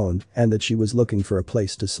on her own and that she was looking for a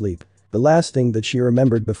place to sleep. The last thing that she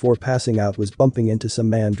remembered before passing out was bumping into some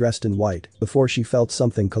man dressed in white before she felt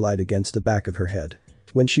something collide against the back of her head.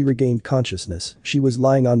 When she regained consciousness, she was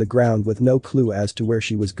lying on the ground with no clue as to where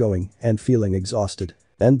she was going and feeling exhausted.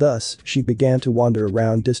 And thus, she began to wander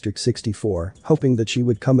around District 64, hoping that she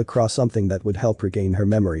would come across something that would help regain her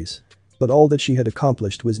memories. But all that she had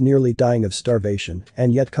accomplished was nearly dying of starvation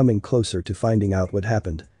and yet coming closer to finding out what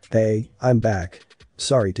happened. Hey, I'm back.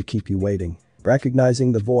 Sorry to keep you waiting.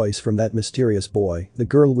 Recognizing the voice from that mysterious boy, the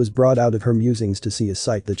girl was brought out of her musings to see a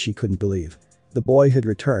sight that she couldn't believe. The boy had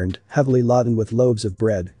returned, heavily laden with loaves of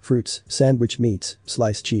bread, fruits, sandwich meats,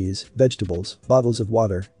 sliced cheese, vegetables, bottles of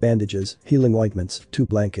water, bandages, healing ointments, 2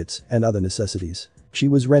 blankets, and other necessities. She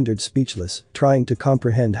was rendered speechless, trying to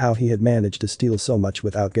comprehend how he had managed to steal so much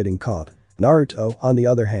without getting caught. Naruto, on the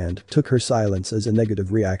other hand, took her silence as a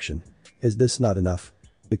negative reaction. Is this not enough?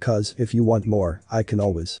 Because if you want more, I can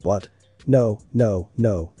always. What? No.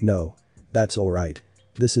 That's alright.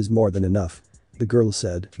 This is more than enough. The girl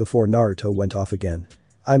said before Naruto went off again.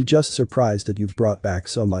 I'm just surprised that you've brought back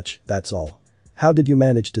so much, that's all. How did you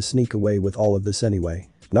manage to sneak away with all of this anyway?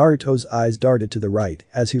 Naruto's eyes darted to the right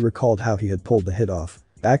as he recalled how he had pulled the hit off.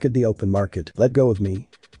 Back at the open market. Let go of me.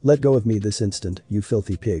 Let go of me this instant, you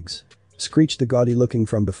filthy pigs. Screeched the gaudy looking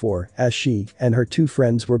from before as she and her 2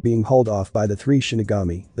 friends were being hauled off by the 3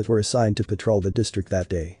 Shinigami that were assigned to patrol the district that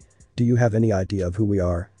day. Do you have any idea of who we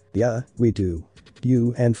are? Yeah, we do.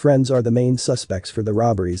 You and friends are the main suspects for the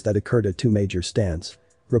robberies that occurred at 2 major stands.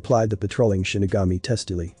 Replied the patrolling Shinigami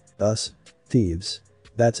testily. Us? Thieves?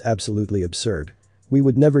 That's absolutely absurd. We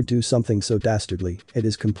would never do something so dastardly, it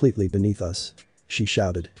is completely beneath us. She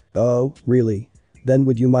shouted. Oh, really? Then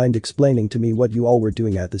would you mind explaining to me what you all were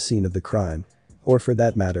doing at the scene of the crime? Or for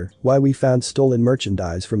that matter, why we found stolen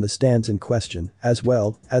merchandise from the stands in question, as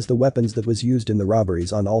well as the weapons that was used in the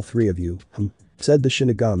robberies on all 3 of you, said the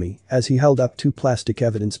Shinigami as he held up 2 plastic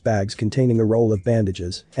evidence bags containing a roll of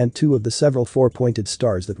bandages and 2 of the several 4-pointed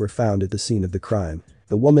stars that were found at the scene of the crime.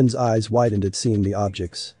 The woman's eyes widened at seeing the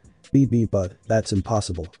objects. But that's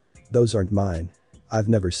impossible. Those aren't mine. I've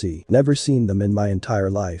never seen them in my entire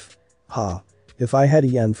life. Ha. If I had a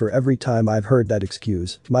yen for every time I've heard that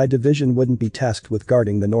excuse, my division wouldn't be tasked with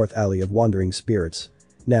guarding the north alley of wandering spirits.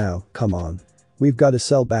 Now, come on. We've got a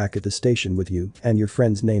cell back at the station with you and your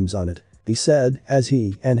friend's names on it," he said as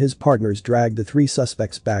he and his partners dragged the three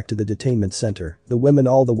suspects back to the detainment center, the women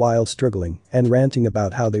all the while struggling and ranting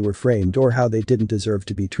about how they were framed or how they didn't deserve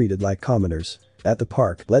to be treated like commoners. "At the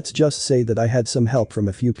park, let's just say that I had some help from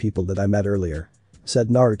a few people that I met earlier," said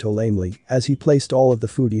Naruto lamely as he placed all of the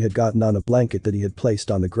food he had gotten on a blanket that he had placed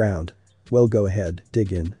on the ground. "Well, go ahead,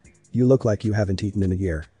 dig in. You look like you haven't eaten in a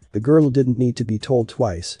year." The girl didn't need to be told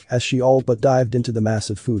twice as she all but dived into the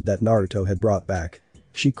massive food that Naruto had brought back.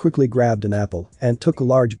 She quickly grabbed an apple and took a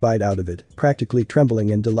large bite out of it, practically trembling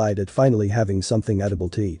in delight at finally having something edible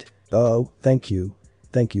to eat. "Oh, thank you.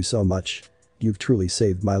 Thank you so much. You've truly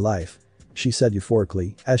saved my life," she said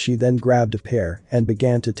euphorically as she then grabbed a pear and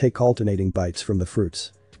began to take alternating bites from the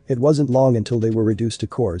fruits. It wasn't long until they were reduced to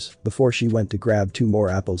cores before she went to grab 2 more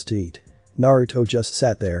apples to eat. Naruto just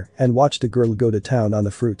sat there and watched the girl go to town on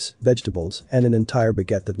the fruits, vegetables, and an entire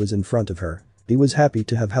baguette that was in front of her. He was happy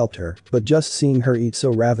to have helped her, but just seeing her eat so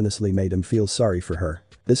ravenously made him feel sorry for her.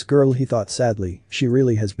 This girl, he thought sadly, she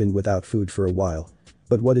really has been without food for a while.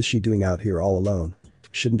 But what is she doing out here all alone?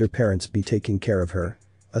 Shouldn't her parents be taking care of her?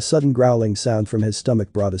 A sudden growling sound from his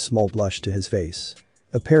stomach brought a small blush to his face.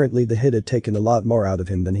 Apparently the hit had taken a lot more out of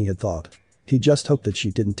him than he had thought. He just hoped that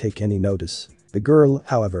she didn't take any notice. The girl,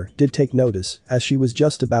 however, did take notice as she was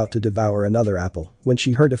just about to devour another apple when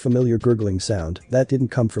she heard a familiar gurgling sound that didn't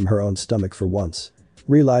come from her own stomach for once.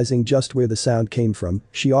 Realizing just where the sound came from,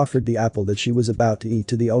 she offered the apple that she was about to eat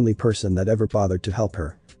to the only person that ever bothered to help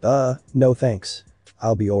her. No thanks.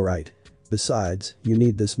 I'll be alright. Besides, you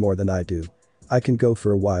need this more than I do. I can go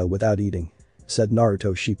for a while without eating," said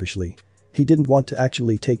Naruto sheepishly. He didn't want to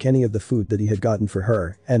actually take any of the food that he had gotten for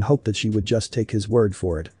her and hoped that she would just take his word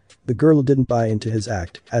for it. The girl didn't buy into his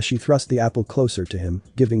act as she thrust the apple closer to him,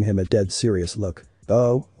 giving him a dead serious look.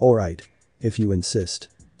 "Oh, alright. If you insist,"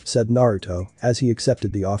 said Naruto as he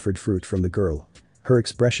accepted the offered fruit from the girl. Her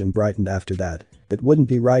expression brightened after that. "It wouldn't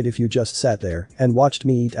be right if you just sat there and watched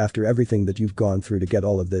me eat after everything that you've gone through to get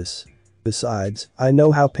all of this. Besides, I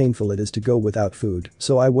know how painful it is to go without food,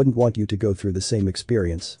 so I wouldn't want you to go through the same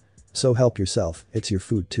experience. So help yourself, it's your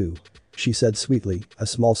food too," she said sweetly, a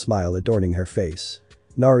small smile adorning her face.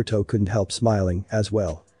 Naruto couldn't help smiling as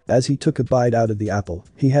well. As he took a bite out of the apple,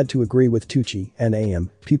 he had to agree with Tucci and Am,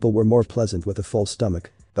 people were more pleasant with a full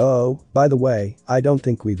stomach. "Oh, by the way, I don't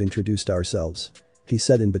think we've introduced ourselves," he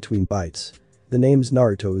said in between bites. "The name's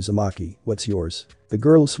Naruto Uzumaki, what's yours?" The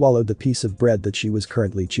girl swallowed the piece of bread that she was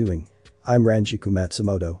currently chewing. "I'm Rangiku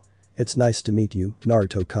Matsumoto. It's nice to meet you,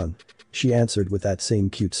 Naruto-kun," she answered with that same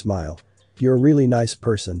cute smile. "You're a really nice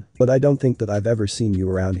person, but I don't think that I've ever seen you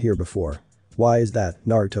around here before." "Why is that,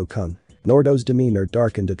 Naruto-kun?" Naruto's demeanor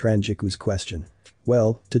darkened at Ranjiku's question.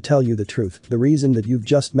 "Well, to tell you the truth, the reason that you've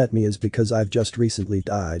just met me is because I've just recently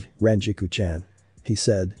died, Ranjiku-chan," he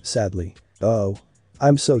said, sadly. "Oh.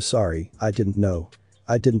 I'm so sorry, I didn't know.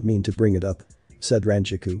 I didn't mean to bring it up," said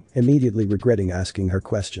Ranjiku, immediately regretting asking her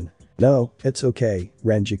question. "No, it's okay,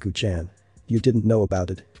 Ranjiku-chan. You didn't know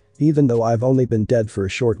about it. Even though I've only been dead for a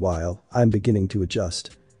short while, I'm beginning to adjust,"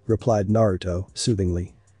 replied Naruto,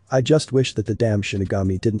 soothingly. "I just wish that the damn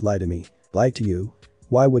Shinigami didn't lie to me." "Lie to you?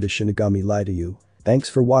 Why would a Shinigami lie to you?" Thanks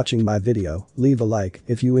for watching my video, leave a like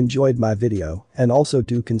if you enjoyed my video and also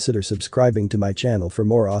do consider subscribing to my channel for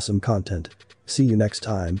more awesome content. See you next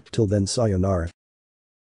time, till then sayonara.